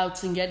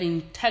timeouts and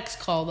getting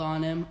texts called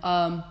on him,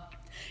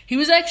 he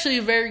was actually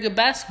a very good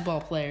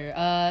basketball player.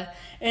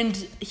 And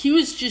he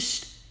was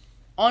just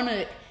on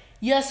a...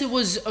 Yes, it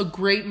was a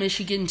great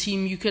Michigan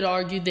team. You could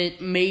argue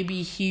that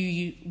maybe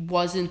he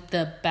wasn't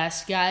the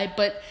best guy,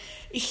 but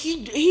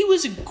he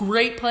was a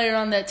great player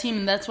on that team,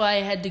 and that's why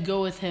I had to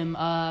go with him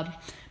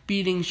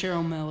beating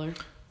Cheryl Miller.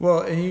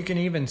 Well, and you can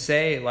even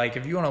say, like,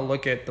 if you want to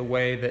look at the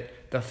way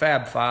that the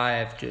Fab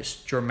Five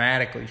just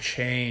dramatically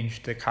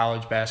changed the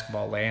college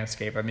basketball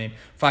landscape. I mean,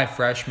 5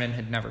 freshmen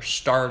had never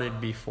started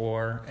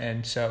before,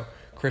 and so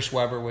Chris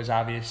Webber was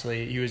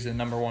he was the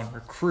number 1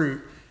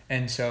 recruit,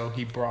 and so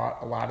he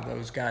brought a lot of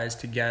those guys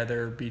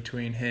together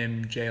between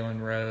him,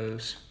 Jalen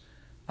Rose,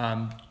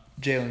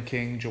 Jalen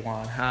King,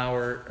 Juwan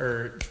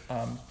Howard,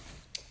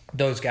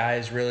 those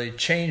guys really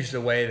changed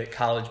the way that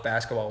college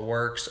basketball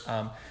works,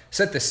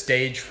 set the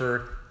stage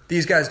for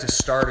these guys to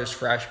start as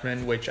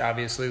freshmen, which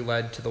obviously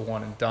led to the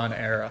one-and-done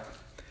era.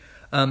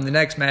 The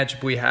next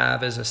matchup we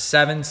have is a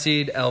 7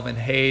 seed, Elvin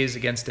Hayes,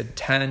 against a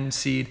 10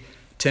 seed,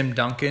 Tim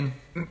Duncan.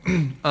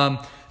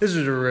 This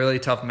was a really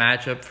tough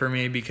matchup for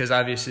me because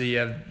obviously you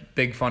have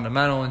big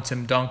fundamental in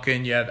Tim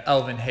Duncan. You have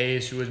Elvin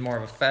Hayes, who was more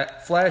of a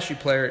flashy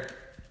player at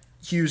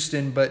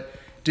Houston, but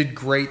did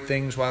great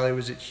things while he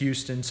was at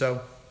Houston.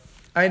 So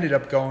I ended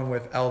up going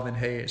with Elvin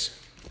Hayes.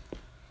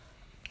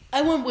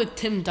 I went with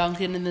Tim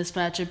Duncan in this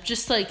matchup.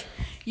 Just like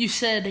you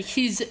said,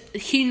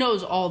 he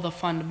knows all the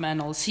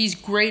fundamentals. He's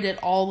great at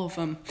all of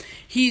them.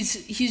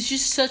 He's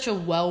just such a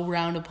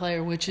well-rounded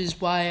player, which is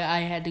why I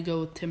had to go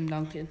with Tim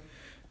Duncan.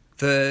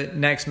 The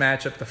next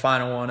matchup, the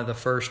final one of the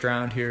first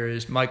round here,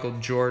 is Michael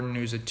Jordan,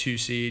 who's a 2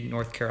 seed,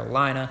 North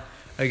Carolina,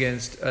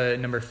 against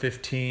number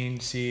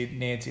 15 seed,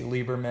 Nancy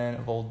Lieberman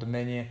of Old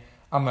Dominion.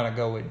 I'm going to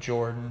go with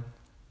Jordan.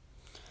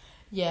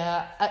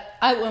 Yeah,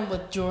 I went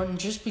with Jordan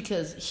just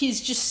because he's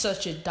just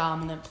such a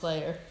dominant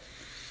player.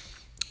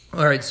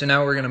 All right, so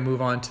now we're going to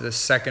move on to the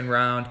second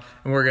round,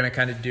 and we're going to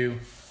kind of do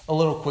a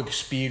little quick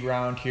speed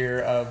round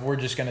here. We're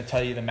just going to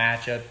tell you the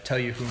matchup, tell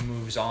you who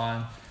moves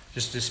on,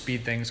 just to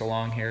speed things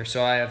along here.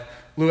 So I have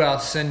Lou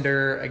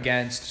Alcindor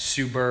against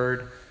Sue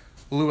Bird.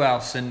 Lou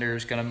Alcindor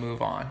is going to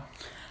move on.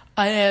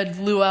 I had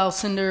Lou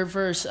Alcindor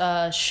versus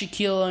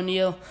Shaquille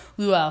O'Neal.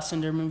 Lou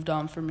Alcindor moved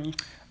on for me.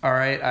 All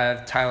right, I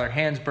have Tyler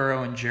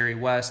Hansborough and Jerry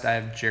West. I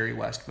have Jerry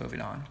West moving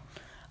on.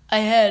 I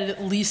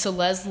had Lisa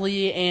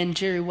Leslie and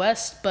Jerry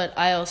West, but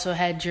I also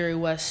had Jerry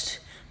West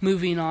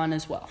moving on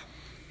as well.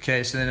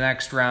 Okay, so the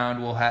next round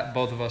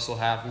both of us will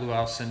have Lou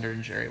Alcindor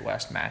and Jerry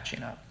West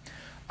matching up.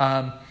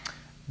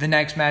 The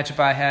next matchup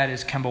I had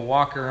is Kemba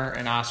Walker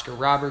and Oscar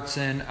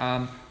Robertson.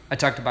 I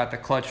talked about the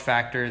clutch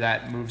factor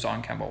that moves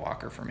on Kemba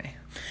Walker for me.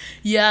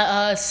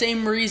 Yeah,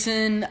 same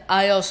reason.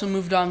 I also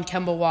moved on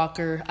Kemba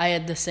Walker. I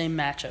had the same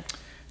matchup.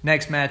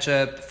 Next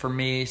matchup for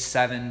me,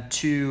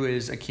 7-2,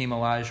 is Akeem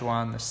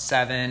Olajuwon, the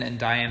 7, and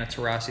Diana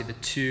Taurasi, the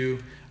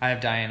 2. I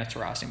have Diana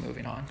Taurasi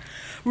moving on.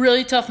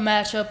 Really tough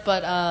matchup,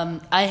 but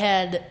I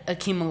had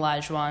Akeem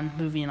Olajuwon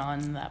moving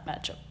on in that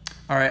matchup.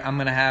 All right, I'm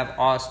going to have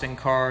Austin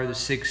Carr, the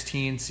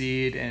 16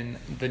 seed, and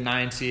the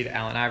 9 seed,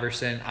 Allen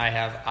Iverson. I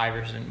have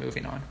Iverson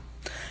moving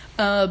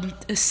on.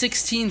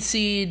 16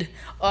 seed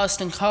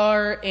Austin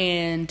Carr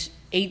and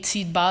 8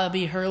 seed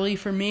Bobby Hurley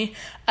for me.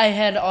 I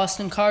had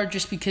Austin Carr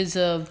just because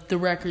of the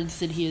records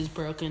that he has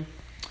broken.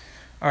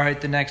 All right,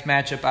 the next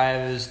matchup I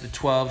have is the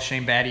 12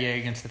 Shane Battier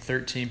against the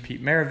 13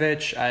 Pete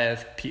Maravich. I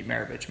have Pete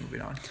Maravich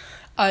moving on.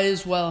 I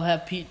as well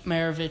have Pete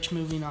Maravich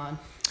moving on.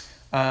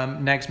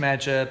 Next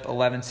matchup,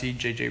 11 seed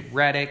JJ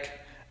Redick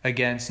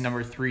against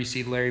number 3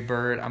 seed Larry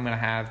Bird. I'm going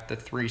to have the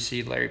 3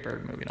 seed Larry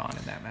Bird moving on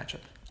in that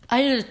matchup. I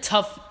had a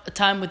tough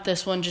time with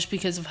this one just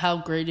because of how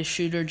great a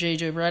shooter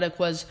JJ Redick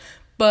was,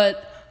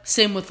 but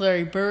same with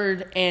Larry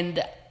Bird,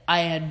 and I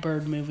had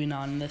Bird moving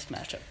on in this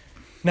matchup.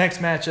 Next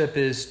matchup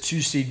is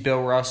 2 seed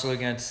Bill Russell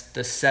against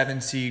the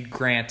 7 seed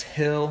Grant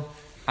Hill.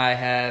 I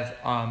have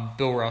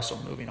Bill Russell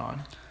moving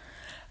on.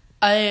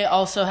 I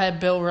also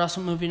had Bill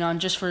Russell moving on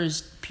just for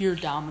his pure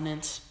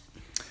dominance.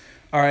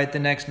 All right, the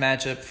next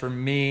matchup for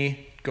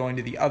me, going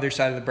to the other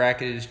side of the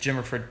bracket, is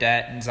Jimmer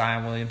Fredette and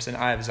Zion Williamson.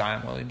 I have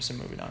Zion Williamson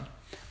moving on.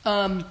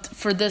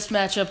 For this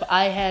matchup,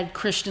 I had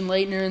Christian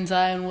Laettner and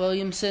Zion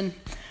Williamson.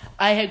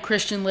 I had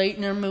Christian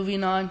Laettner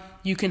moving on.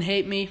 You can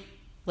hate me.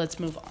 Let's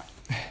move on.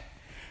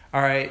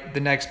 All right, the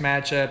next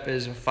matchup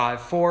is a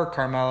 5-4,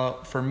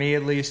 Carmelo, for me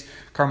at least,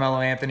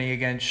 Carmelo Anthony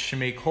against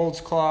Shameik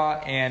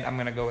Holdsclaw, and I'm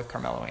going to go with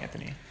Carmelo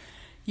Anthony.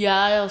 Yeah,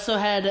 I also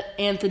had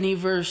Anthony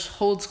versus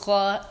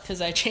Holdsclaw because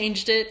I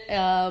changed it,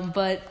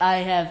 but I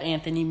have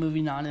Anthony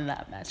moving on in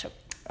that matchup.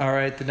 All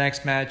right, the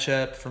next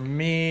matchup for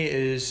me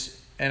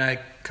is, and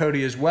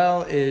Cody as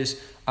well,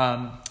 is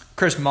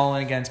Chris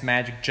Mullin against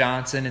Magic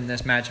Johnson. In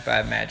this matchup, I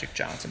have Magic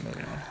Johnson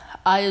moving on.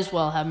 I as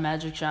well have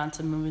Magic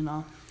Johnson moving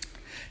on.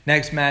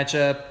 Next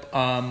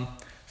matchup,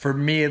 for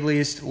me at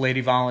least,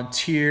 Lady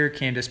Volunteer,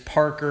 Candace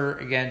Parker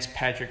against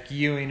Patrick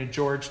Ewing of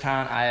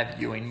Georgetown. I have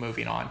Ewing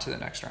moving on to the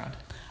next round.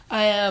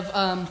 I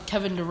have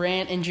Kevin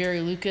Durant and Jerry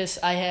Lucas.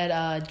 I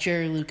had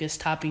Jerry Lucas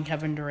topping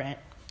Kevin Durant.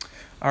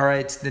 All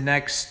right, the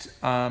next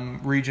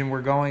region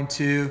we're going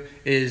to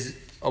is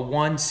a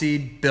 1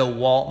 seed Bill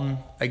Walton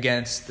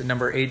against the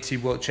number 8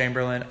 seed Wilt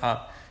Chamberlain.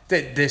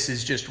 This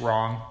is just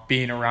wrong,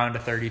 being around a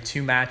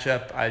 32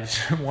 matchup. I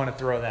just want to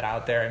throw that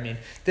out there. I mean,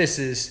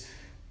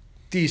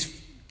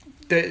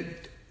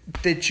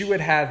 that you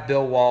would have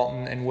Bill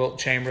Walton and Wilt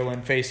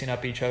Chamberlain facing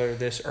up each other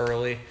this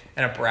early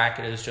in a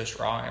bracket is just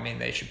wrong. I mean,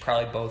 they should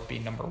probably both be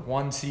number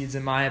 1 seeds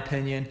in my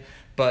opinion.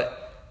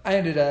 But I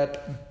ended up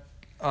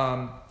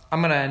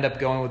I'm going to end up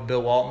going with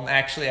Bill Walton.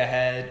 Actually, I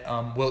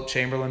had Wilt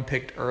Chamberlain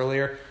picked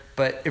earlier.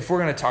 But if we're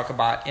going to talk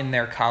about in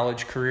their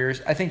college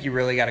careers, I think you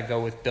really got to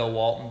go with Bill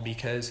Walton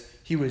because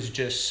he was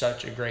just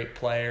such a great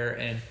player.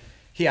 And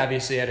he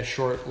obviously had a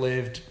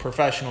short-lived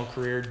professional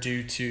career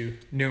due to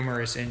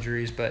numerous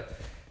injuries. But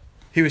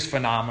he was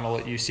phenomenal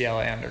at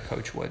UCLA under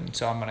Coach Wooden.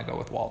 So I'm going to go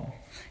with Walton.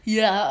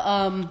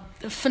 Yeah,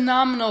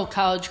 phenomenal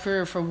college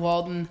career for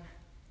Walton.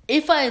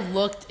 If I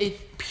looked at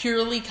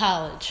purely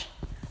college,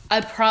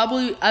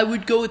 I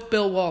would go with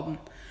Bill Walton.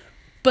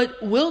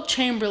 But Wilt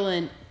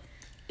Chamberlain,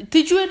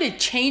 did you have to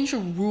change a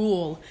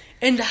rule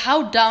and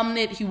how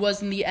dominant he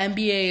was in the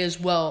NBA as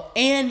well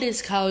and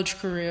his college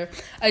career?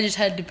 I just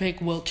had to pick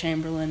Wilt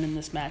Chamberlain in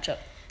this matchup.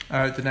 All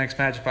right, the next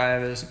matchup I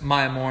have is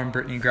Maya Moore and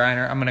Brittany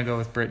Griner. I'm going to go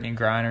with Brittany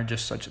Griner,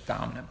 just such a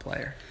dominant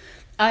player.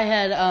 I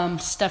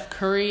had Steph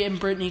Curry and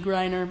Brittany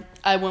Griner.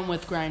 I went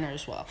with Griner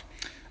as well.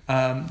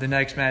 The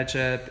next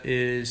matchup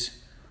is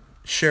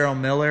Cheryl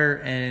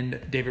Miller and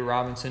David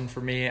Robinson.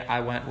 For me, I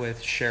went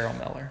with Cheryl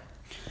Miller.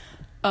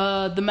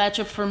 The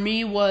matchup for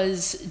me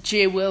was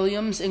Jay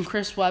Williams and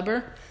Chris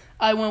Webber.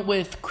 I went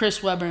with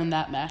Chris Webber in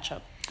that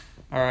matchup.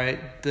 All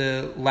right,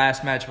 the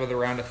last matchup of the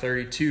round of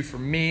 32 for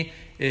me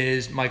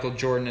is Michael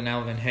Jordan and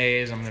Elvin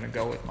Hayes. I'm going to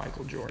go with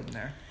Michael Jordan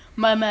there.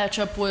 My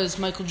matchup was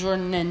Michael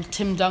Jordan and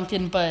Tim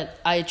Duncan, but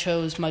I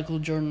chose Michael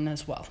Jordan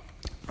as well.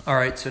 All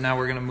right, so now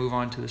we're going to move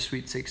on to the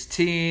Sweet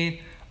 16.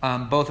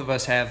 Both of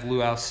us have Lou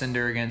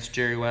Alcindor against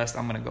Jerry West.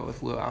 I'm going to go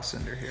with Lou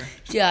Alcindor here.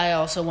 Yeah, I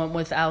also went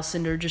with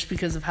Alcindor just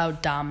because of how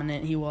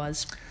dominant he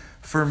was.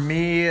 For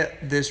me,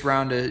 this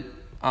round of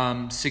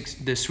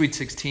the Sweet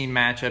 16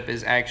 matchup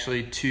is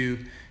actually two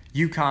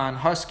UConn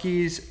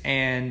Huskies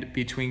and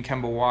between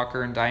Kemba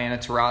Walker and Diana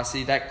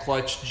Taurasi. That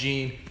clutch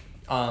gene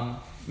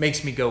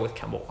makes me go with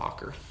Kemba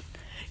Walker.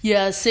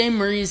 Yeah,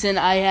 same reason.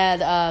 I had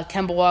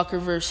Kemba Walker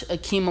versus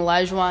Akeem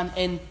Olajuwon,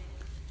 and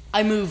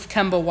I moved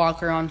Kemba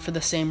Walker on for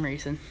the same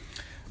reason.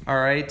 All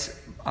right.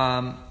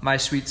 My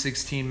Sweet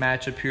 16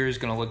 matchup here is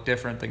going to look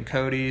different than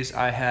Cody's.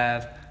 I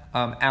have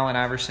Allen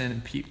Iverson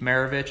and Pete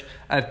Maravich.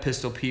 I have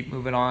Pistol Pete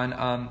moving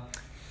on.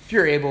 If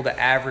you're able to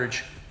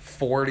average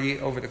 40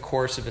 over the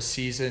course of a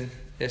season,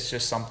 it's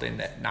just something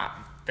that not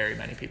very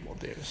many people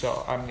do.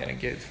 So I'm going to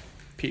give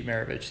Pete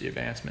Maravich the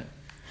advancement.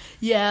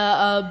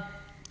 Yeah,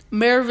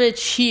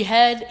 Maravich, he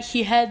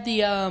had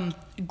the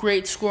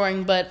great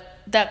scoring, but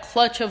that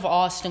clutch of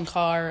Austin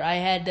Carr, I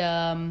had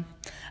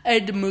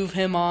to move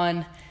him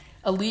on.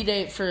 Elite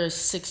Eight for a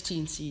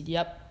 16 seed.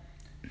 Yep.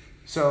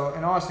 So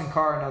in Austin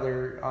Carr,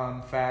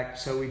 another fact.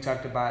 So we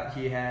talked about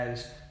he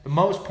has the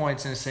most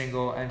points in a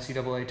single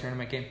NCAA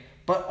tournament game,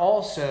 but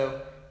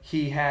also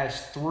he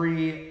has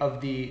 3 of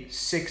the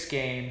 6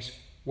 games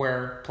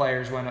where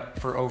players went up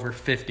for over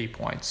 50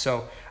 points.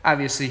 So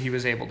obviously he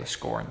was able to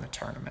score in the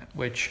tournament,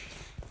 which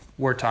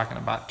we're talking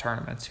about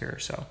tournaments here.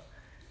 So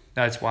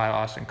that's why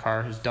Austin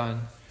Carr has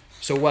done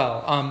so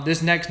well.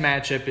 This next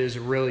matchup is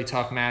a really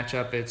tough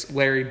matchup. It's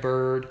Larry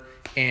Bird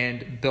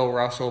and Bill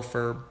Russell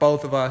for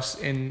both of us,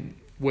 in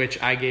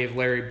which I gave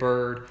Larry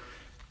Bird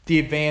the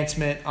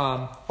advancement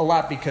a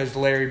lot because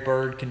Larry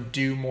Bird can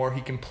do more.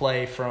 He can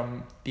play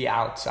from the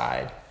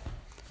outside.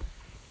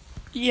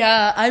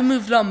 Yeah, I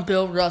moved on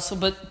Bill Russell,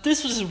 but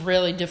this was a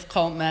really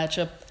difficult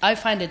matchup. I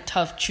find it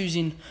tough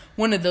choosing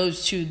one of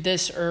those two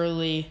this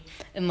early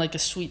in like a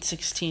Sweet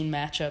 16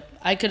 matchup.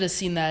 I could have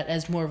seen that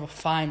as more of a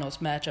finals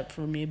matchup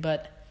for me,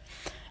 but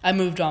I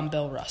moved on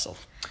Bill Russell.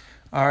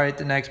 All right,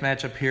 the next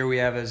matchup here we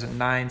have is a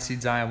 9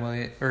 seed Zion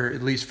Williamson, or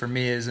at least for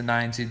me is a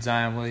 9 seed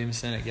Zion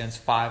Williamson against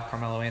 5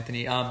 Carmelo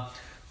Anthony.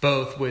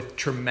 Both with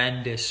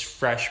tremendous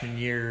freshman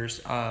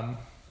years.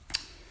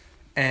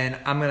 And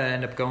I'm going to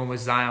end up going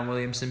with Zion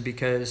Williamson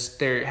because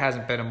there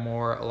hasn't been a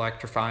more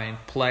electrifying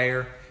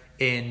player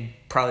in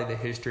probably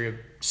the history of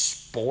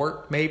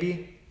sport,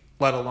 maybe,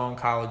 let alone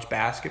college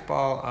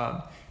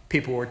basketball.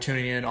 People were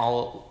tuning in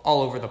all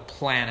over the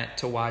planet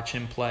to watch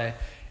him play.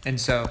 And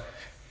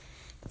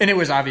it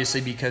was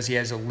obviously because he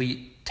has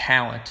elite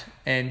talent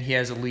and he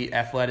has elite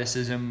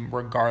athleticism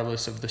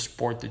regardless of the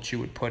sport that you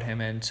would put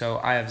him in. So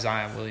I have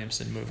Zion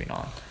Williamson moving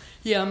on.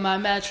 Yeah, my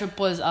matchup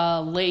was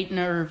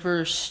Leitner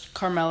versus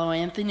Carmelo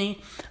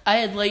Anthony. I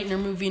had Leitner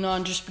moving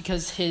on just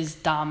because his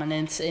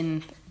dominance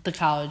in the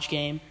college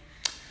game.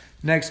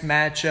 Next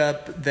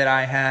matchup that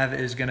I have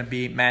is going to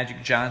be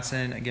Magic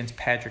Johnson against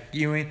Patrick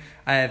Ewing.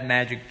 I have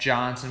Magic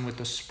Johnson with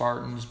the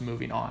Spartans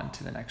moving on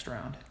to the next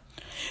round.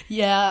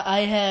 Yeah,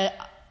 I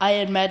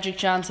had Magic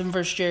Johnson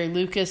versus Jerry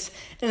Lucas,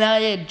 and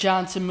I had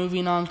Johnson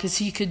moving on because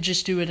he could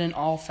just do it in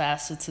all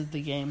facets of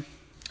the game.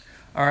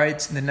 All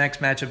right, so the next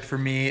matchup for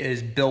me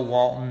is Bill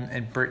Walton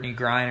and Brittany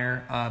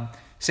Griner.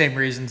 Same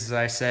reasons as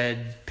I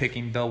said,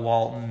 picking Bill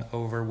Walton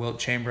over Wilt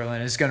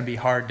Chamberlain. It's going to be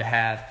hard to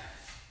have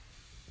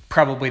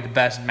probably the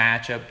best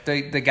matchup.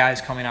 The guys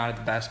coming out of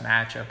the best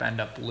matchup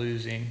end up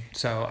losing,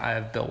 so I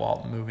have Bill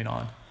Walton moving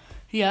on.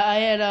 Yeah, I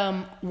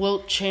had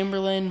Wilt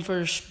Chamberlain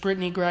versus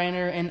Brittany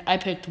Griner, and I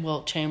picked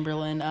Wilt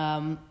Chamberlain.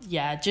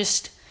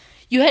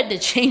 You had to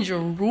change a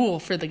rule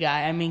for the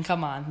guy. I mean,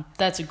 come on.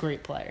 That's a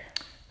great player.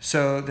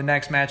 So the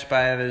next matchup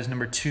I have is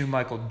number 2,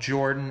 Michael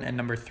Jordan, and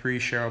number 3,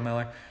 Cheryl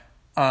Miller.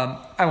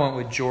 I went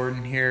with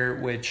Jordan here,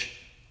 which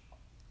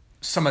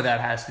some of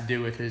that has to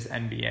do with his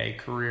NBA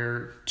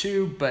career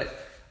too, but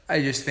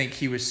I just think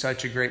he was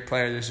such a great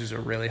player. This is a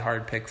really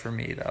hard pick for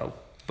me, though.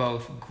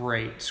 Both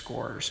great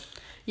scorers.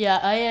 Yeah,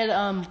 I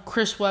had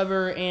Chris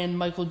Webber and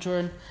Michael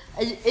Jordan.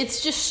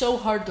 It's just so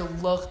hard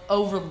to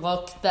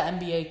overlook the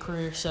NBA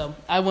career, so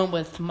I went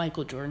with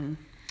Michael Jordan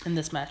in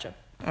this matchup.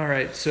 All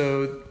right,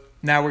 so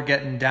now we're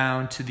getting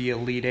down to the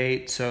Elite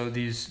Eight. So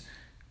this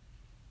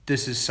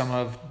is some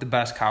of the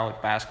best college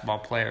basketball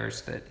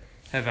players that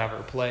have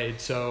ever played.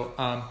 So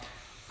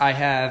I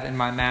have in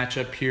my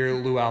matchup here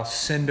Lou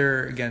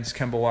Alcindor against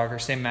Kemba Walker,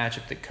 same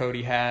matchup that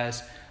Cody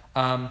has.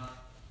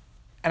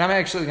 And I'm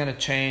actually going to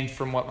change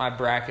from what my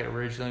bracket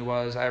originally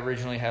was. I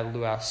originally had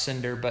Lou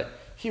Alcindor, but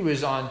he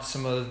was on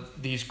some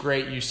of these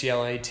great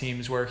UCLA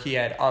teams where he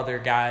had other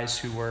guys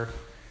who were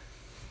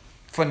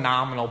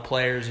phenomenal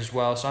players as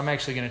well. So I'm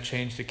actually going to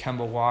change to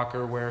Kemba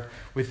Walker, where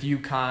with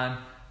UConn,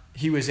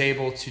 he was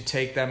able to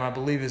take them, I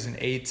believe, as an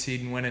 8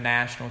 seed and win a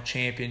national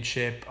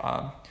championship.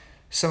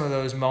 Some of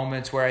those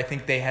moments where I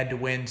think they had to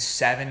win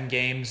 7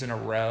 games in a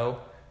row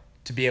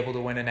to be able to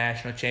win a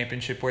national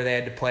championship, where they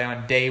had to play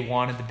on day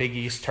 1 of the Big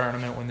East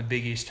tournament, when the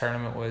Big East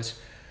tournament was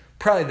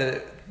probably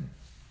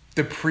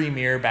the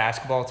premier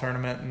basketball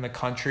tournament in the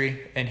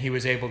country, and he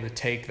was able to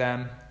take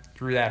them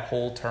through that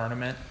whole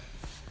tournament.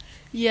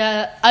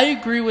 Yeah, I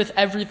agree with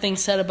everything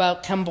said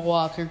about Kemba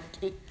Walker.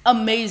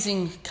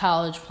 Amazing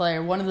college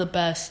player, one of the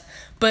best.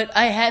 But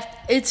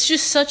it's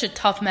just such a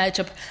tough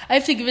matchup. I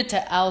have to give it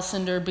to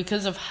Alcindor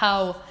because of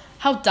how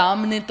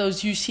dominant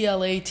those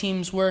UCLA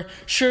teams were.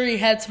 Sure, he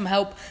had some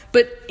help,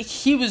 but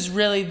he was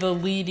really the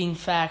leading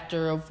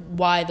factor of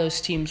why those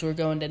teams were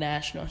going to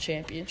national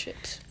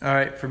championships. All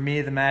right, for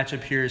me, the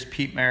matchup here is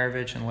Pete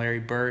Maravich and Larry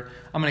Bird.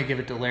 I'm going to give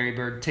it to Larry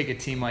Bird. Take a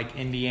team like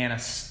Indiana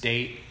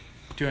State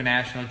to a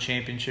national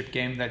championship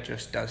game. That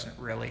just doesn't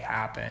really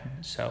happen.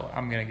 So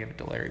I'm going to give it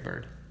to Larry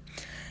Bird.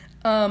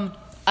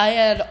 I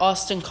had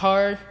Austin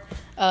Carr,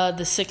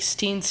 the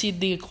 16 seed,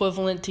 the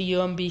equivalent to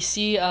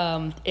UMBC,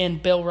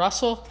 and Bill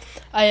Russell.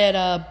 I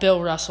had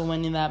Bill Russell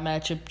winning that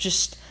matchup.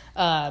 Just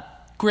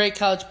great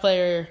college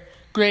player,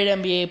 great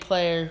NBA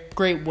player,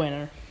 great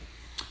winner.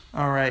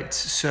 All right,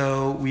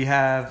 so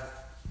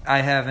I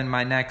have in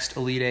my next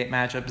Elite Eight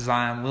matchup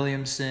Zion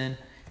Williamson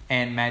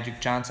and Magic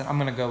Johnson. I'm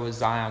going to go with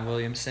Zion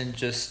Williamson.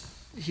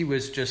 He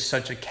was just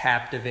such a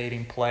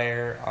captivating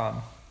player.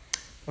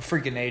 A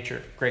freak of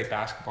nature, great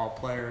basketball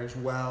player as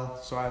well.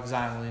 So I have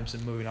Zion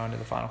Williamson moving on to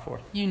the Final Four.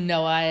 You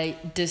know I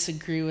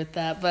disagree with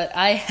that, but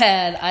I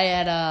had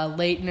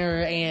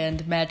Leitner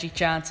and Magic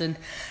Johnson.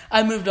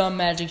 I moved on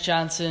Magic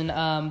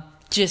Johnson.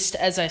 Just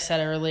as I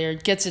said earlier,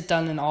 gets it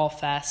done in all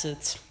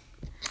facets.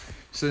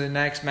 So the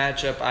next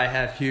matchup I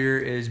have here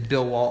is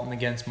Bill Walton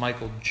against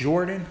Michael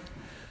Jordan.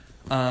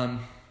 I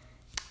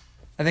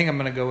think I'm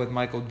going to go with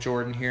Michael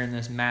Jordan here in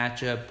this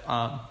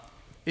matchup.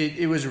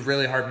 It was a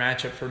really hard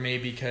matchup for me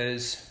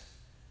because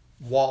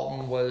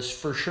Walton was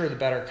for sure the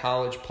better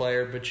college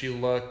player, but you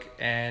look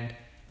and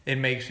it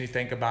makes me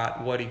think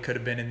about what he could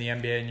have been in the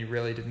NBA, and you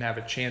really didn't have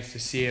a chance to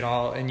see it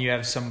all. And you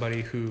have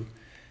somebody who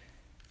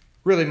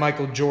really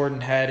Michael Jordan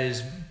had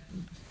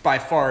by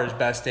far his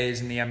best days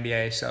in the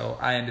NBA, so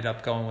I ended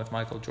up going with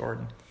Michael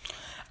Jordan.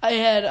 I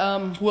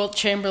had Wilt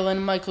Chamberlain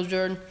and Michael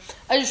Jordan.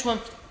 I just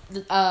went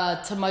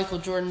to Michael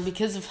Jordan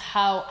because of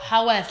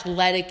how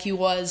athletic he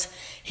was.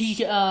 He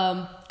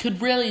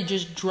could really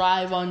just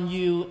drive on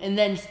you, and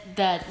then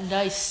that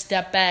nice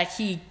step back,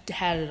 he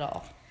had it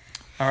all.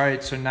 All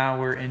right, so now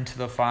we're into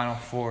the Final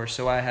Four.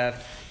 So I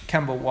have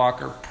Kemba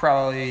Walker,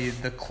 probably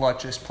the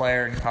clutchest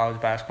player in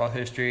college basketball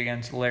history,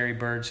 against Larry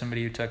Bird,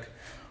 somebody who took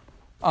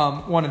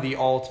one of the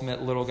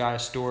ultimate little guy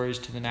stories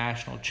to the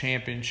national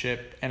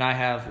championship. And I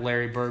have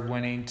Larry Bird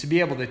winning. To be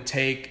able to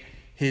take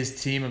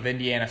his team of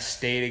Indiana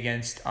State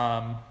against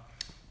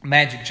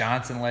Magic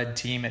Johnson-led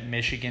team at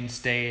Michigan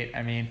State,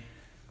 I mean,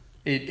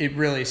 it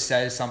really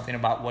says something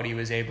about what he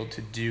was able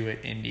to do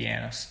at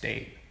Indiana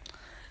State.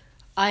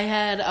 I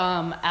had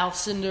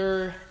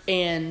Alcindor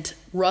and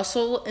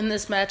Russell in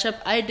this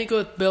matchup. I had to go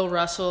with Bill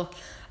Russell.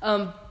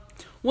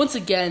 Once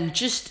again,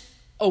 just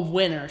a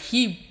winner.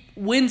 He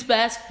wins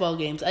basketball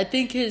games. I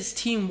think his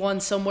team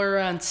won somewhere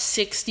around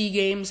 60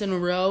 games in a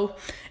row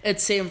at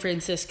San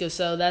Francisco,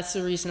 so that's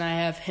the reason I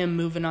have him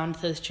moving on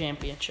to this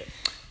championship.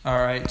 All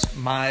right,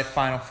 my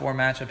Final Four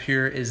matchup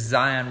here is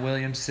Zion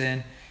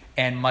Williamson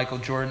and Michael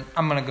Jordan.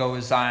 I'm going to go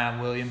with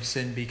Zion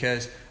Williamson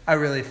because I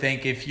really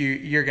think if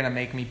you're going to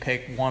make me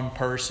pick one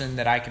person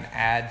that I can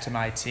add to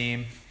my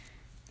team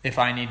if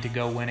I need to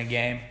go win a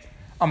game,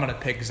 I'm going to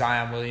pick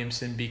Zion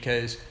Williamson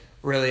because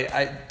really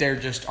there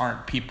just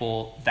aren't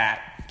people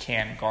that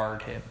can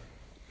guard him.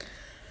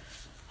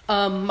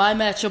 My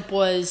matchup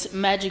was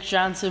Magic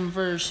Johnson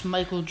versus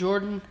Michael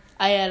Jordan.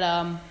 I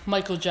had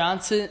Michael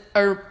Johnson,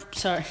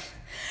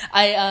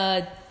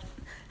 I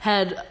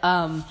had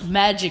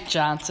Magic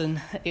Johnson,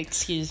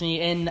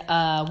 in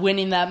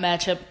winning that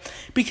matchup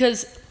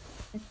because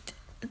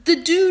the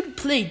dude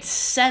played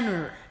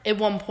center at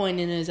one point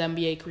in his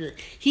NBA career.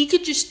 He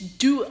could just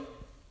do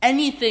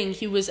anything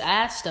that was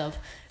asked of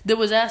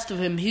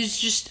him. He's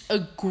just a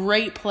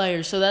great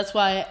player, so that's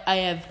why I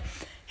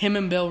have him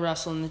and Bill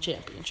Russell in the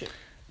championship.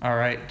 All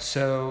right,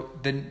 so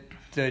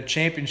the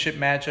championship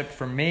matchup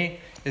for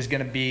me is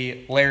going to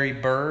be Larry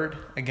Bird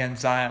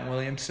against Zion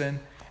Williamson.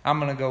 I'm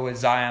going to go with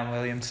Zion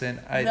Williamson.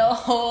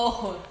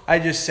 I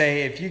just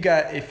say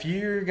if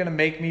you're going to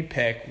make me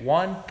pick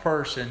one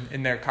person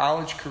in their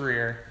college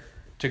career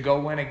to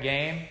go win a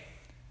game,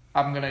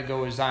 I'm going to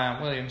go with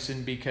Zion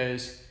Williamson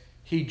because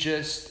he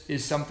just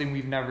is something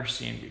we've never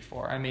seen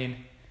before. I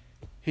mean,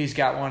 he's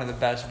got one of the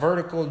best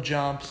vertical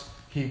jumps.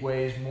 He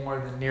weighs more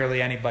than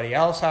nearly anybody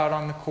else out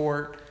on the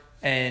court,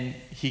 and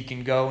he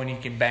can go and he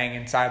can bang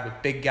inside with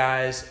big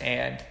guys,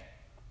 and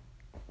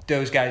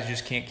those guys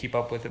just can't keep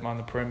up with him on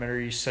the perimeter.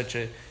 He's such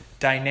a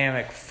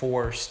dynamic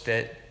force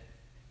that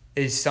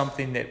is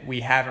something that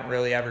we haven't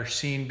really ever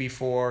seen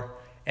before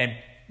and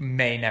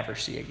may never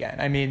see again.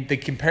 I mean, the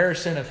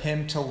comparison of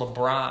him to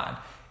LeBron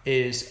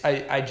is,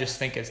 I just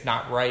think it's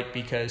not right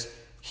because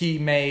he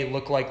may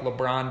look like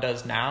LeBron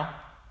does now,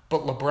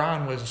 but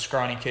LeBron was a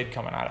scrawny kid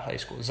coming out of high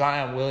school.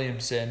 Zion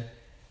Williamson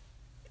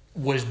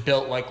was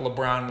built like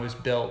LeBron was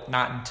built,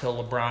 not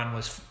until LeBron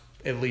was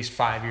at least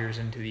 5 years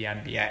into the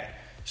NBA.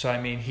 So, I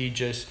mean, he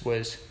just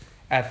was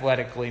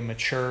athletically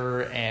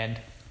mature and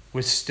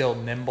was still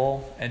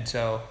nimble. And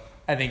so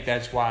I think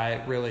that's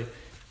why, really,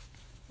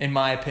 in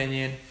my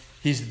opinion,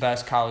 he's the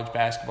best college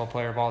basketball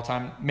player of all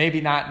time. Maybe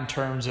not in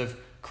terms of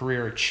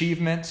career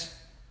achievements,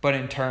 but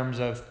in terms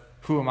of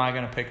who am I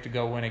going to pick to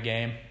go win a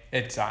game,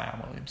 it's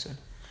Zion Williamson.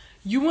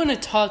 You want to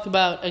talk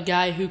about a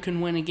guy who can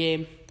win a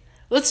game?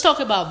 Let's talk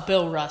about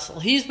Bill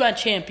Russell. He's my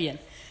champion.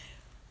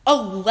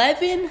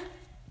 11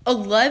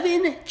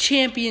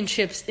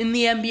 championships in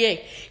the NBA.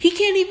 He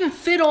can't even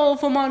fit all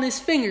of them on his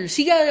fingers.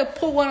 He got to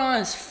put one on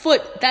his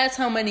foot. That's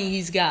how many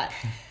he's got.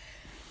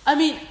 I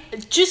mean,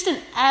 just an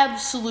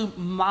absolute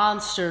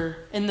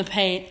monster in the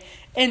paint.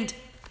 And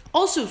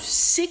also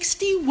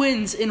 60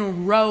 wins in a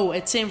row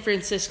at San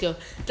Francisco.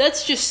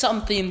 That's just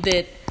something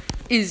that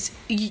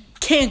you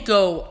can't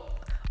go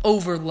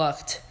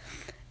overlooked.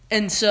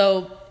 And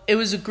so it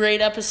was a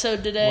great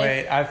episode today.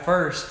 Wait, I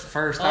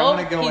want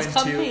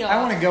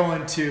to go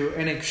into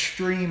an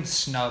extreme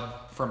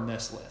snub from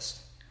this list.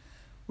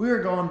 We were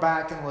going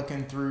back and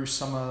looking through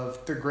some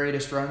of the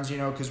greatest runs,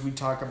 because we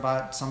talk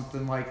about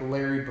something like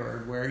Larry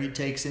Bird, where he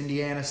takes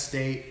Indiana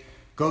State,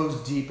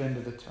 goes deep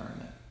into the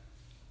tournament.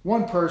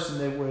 One person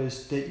that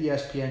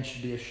ESPN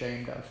should be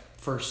ashamed of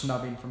for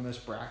snubbing from this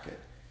bracket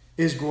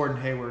is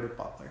Gordon Hayward at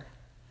Butler.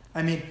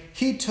 I mean,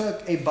 he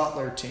took a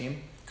Butler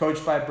team,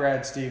 coached by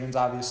Brad Stevens,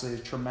 obviously a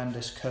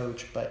tremendous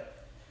coach,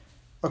 but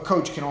a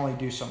coach can only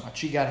do so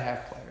much. You got to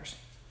have players.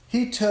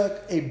 He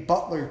took a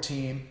Butler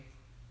team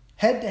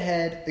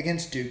head-to-head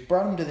against Duke,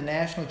 brought them to the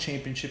national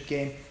championship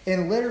game,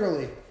 and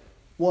literally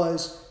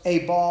was a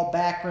ball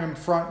back rim,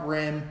 front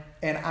rim,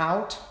 and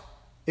out.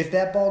 If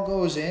that ball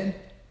goes in,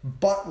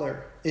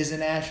 Butler is a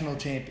national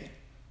champion.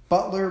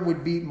 Butler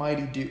would beat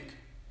mighty Duke.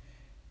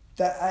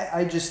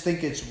 I just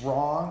think it's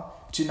wrong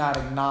to not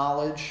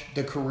acknowledge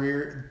the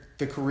career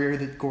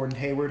that Gordon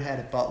Hayward had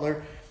at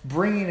Butler,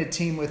 bringing a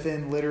team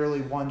within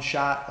literally one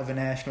shot of a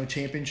national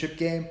championship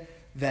game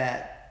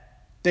that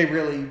they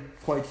really,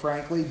 quite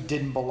frankly,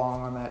 didn't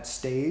belong on that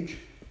stage.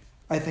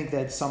 I think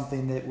that's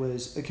something that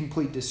was a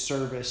complete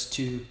disservice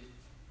to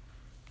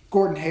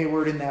Gordon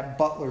Hayward and that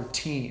Butler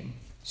team.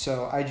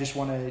 So I just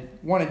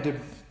wanted to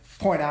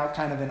point out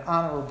kind of an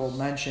honorable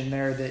mention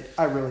there that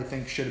I really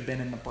think should have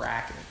been in the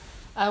bracket.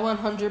 I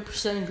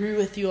 100% agree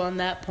with you on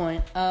that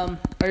point.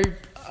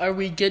 Are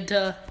we good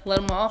to let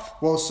them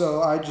off? Well,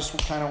 so I just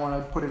kind of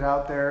want to put it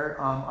out there.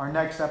 Our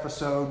next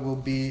episode will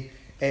be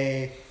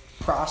a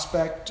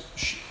prospect.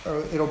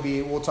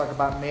 We'll talk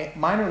about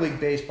minor league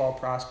baseball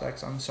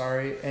prospects.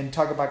 And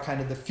talk about kind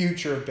of the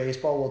future of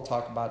baseball. We'll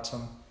talk about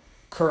some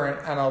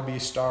current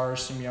MLB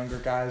stars, some younger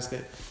guys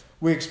that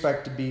we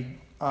expect to be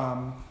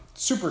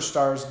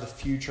superstars of the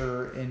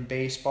future in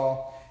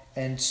baseball.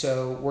 And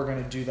so we're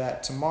going to do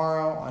that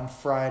tomorrow on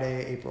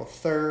Friday, April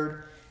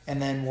 3rd. And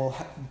then we'll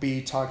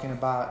be talking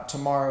about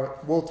tomorrow.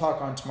 We'll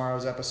talk on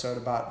tomorrow's episode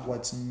about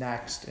what's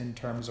next in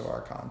terms of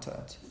our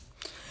content.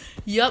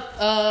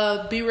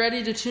 Yep. Be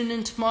ready to tune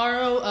in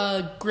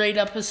tomorrow. Great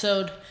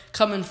episode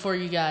coming for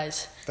you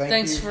guys.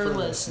 Thanks for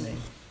listening.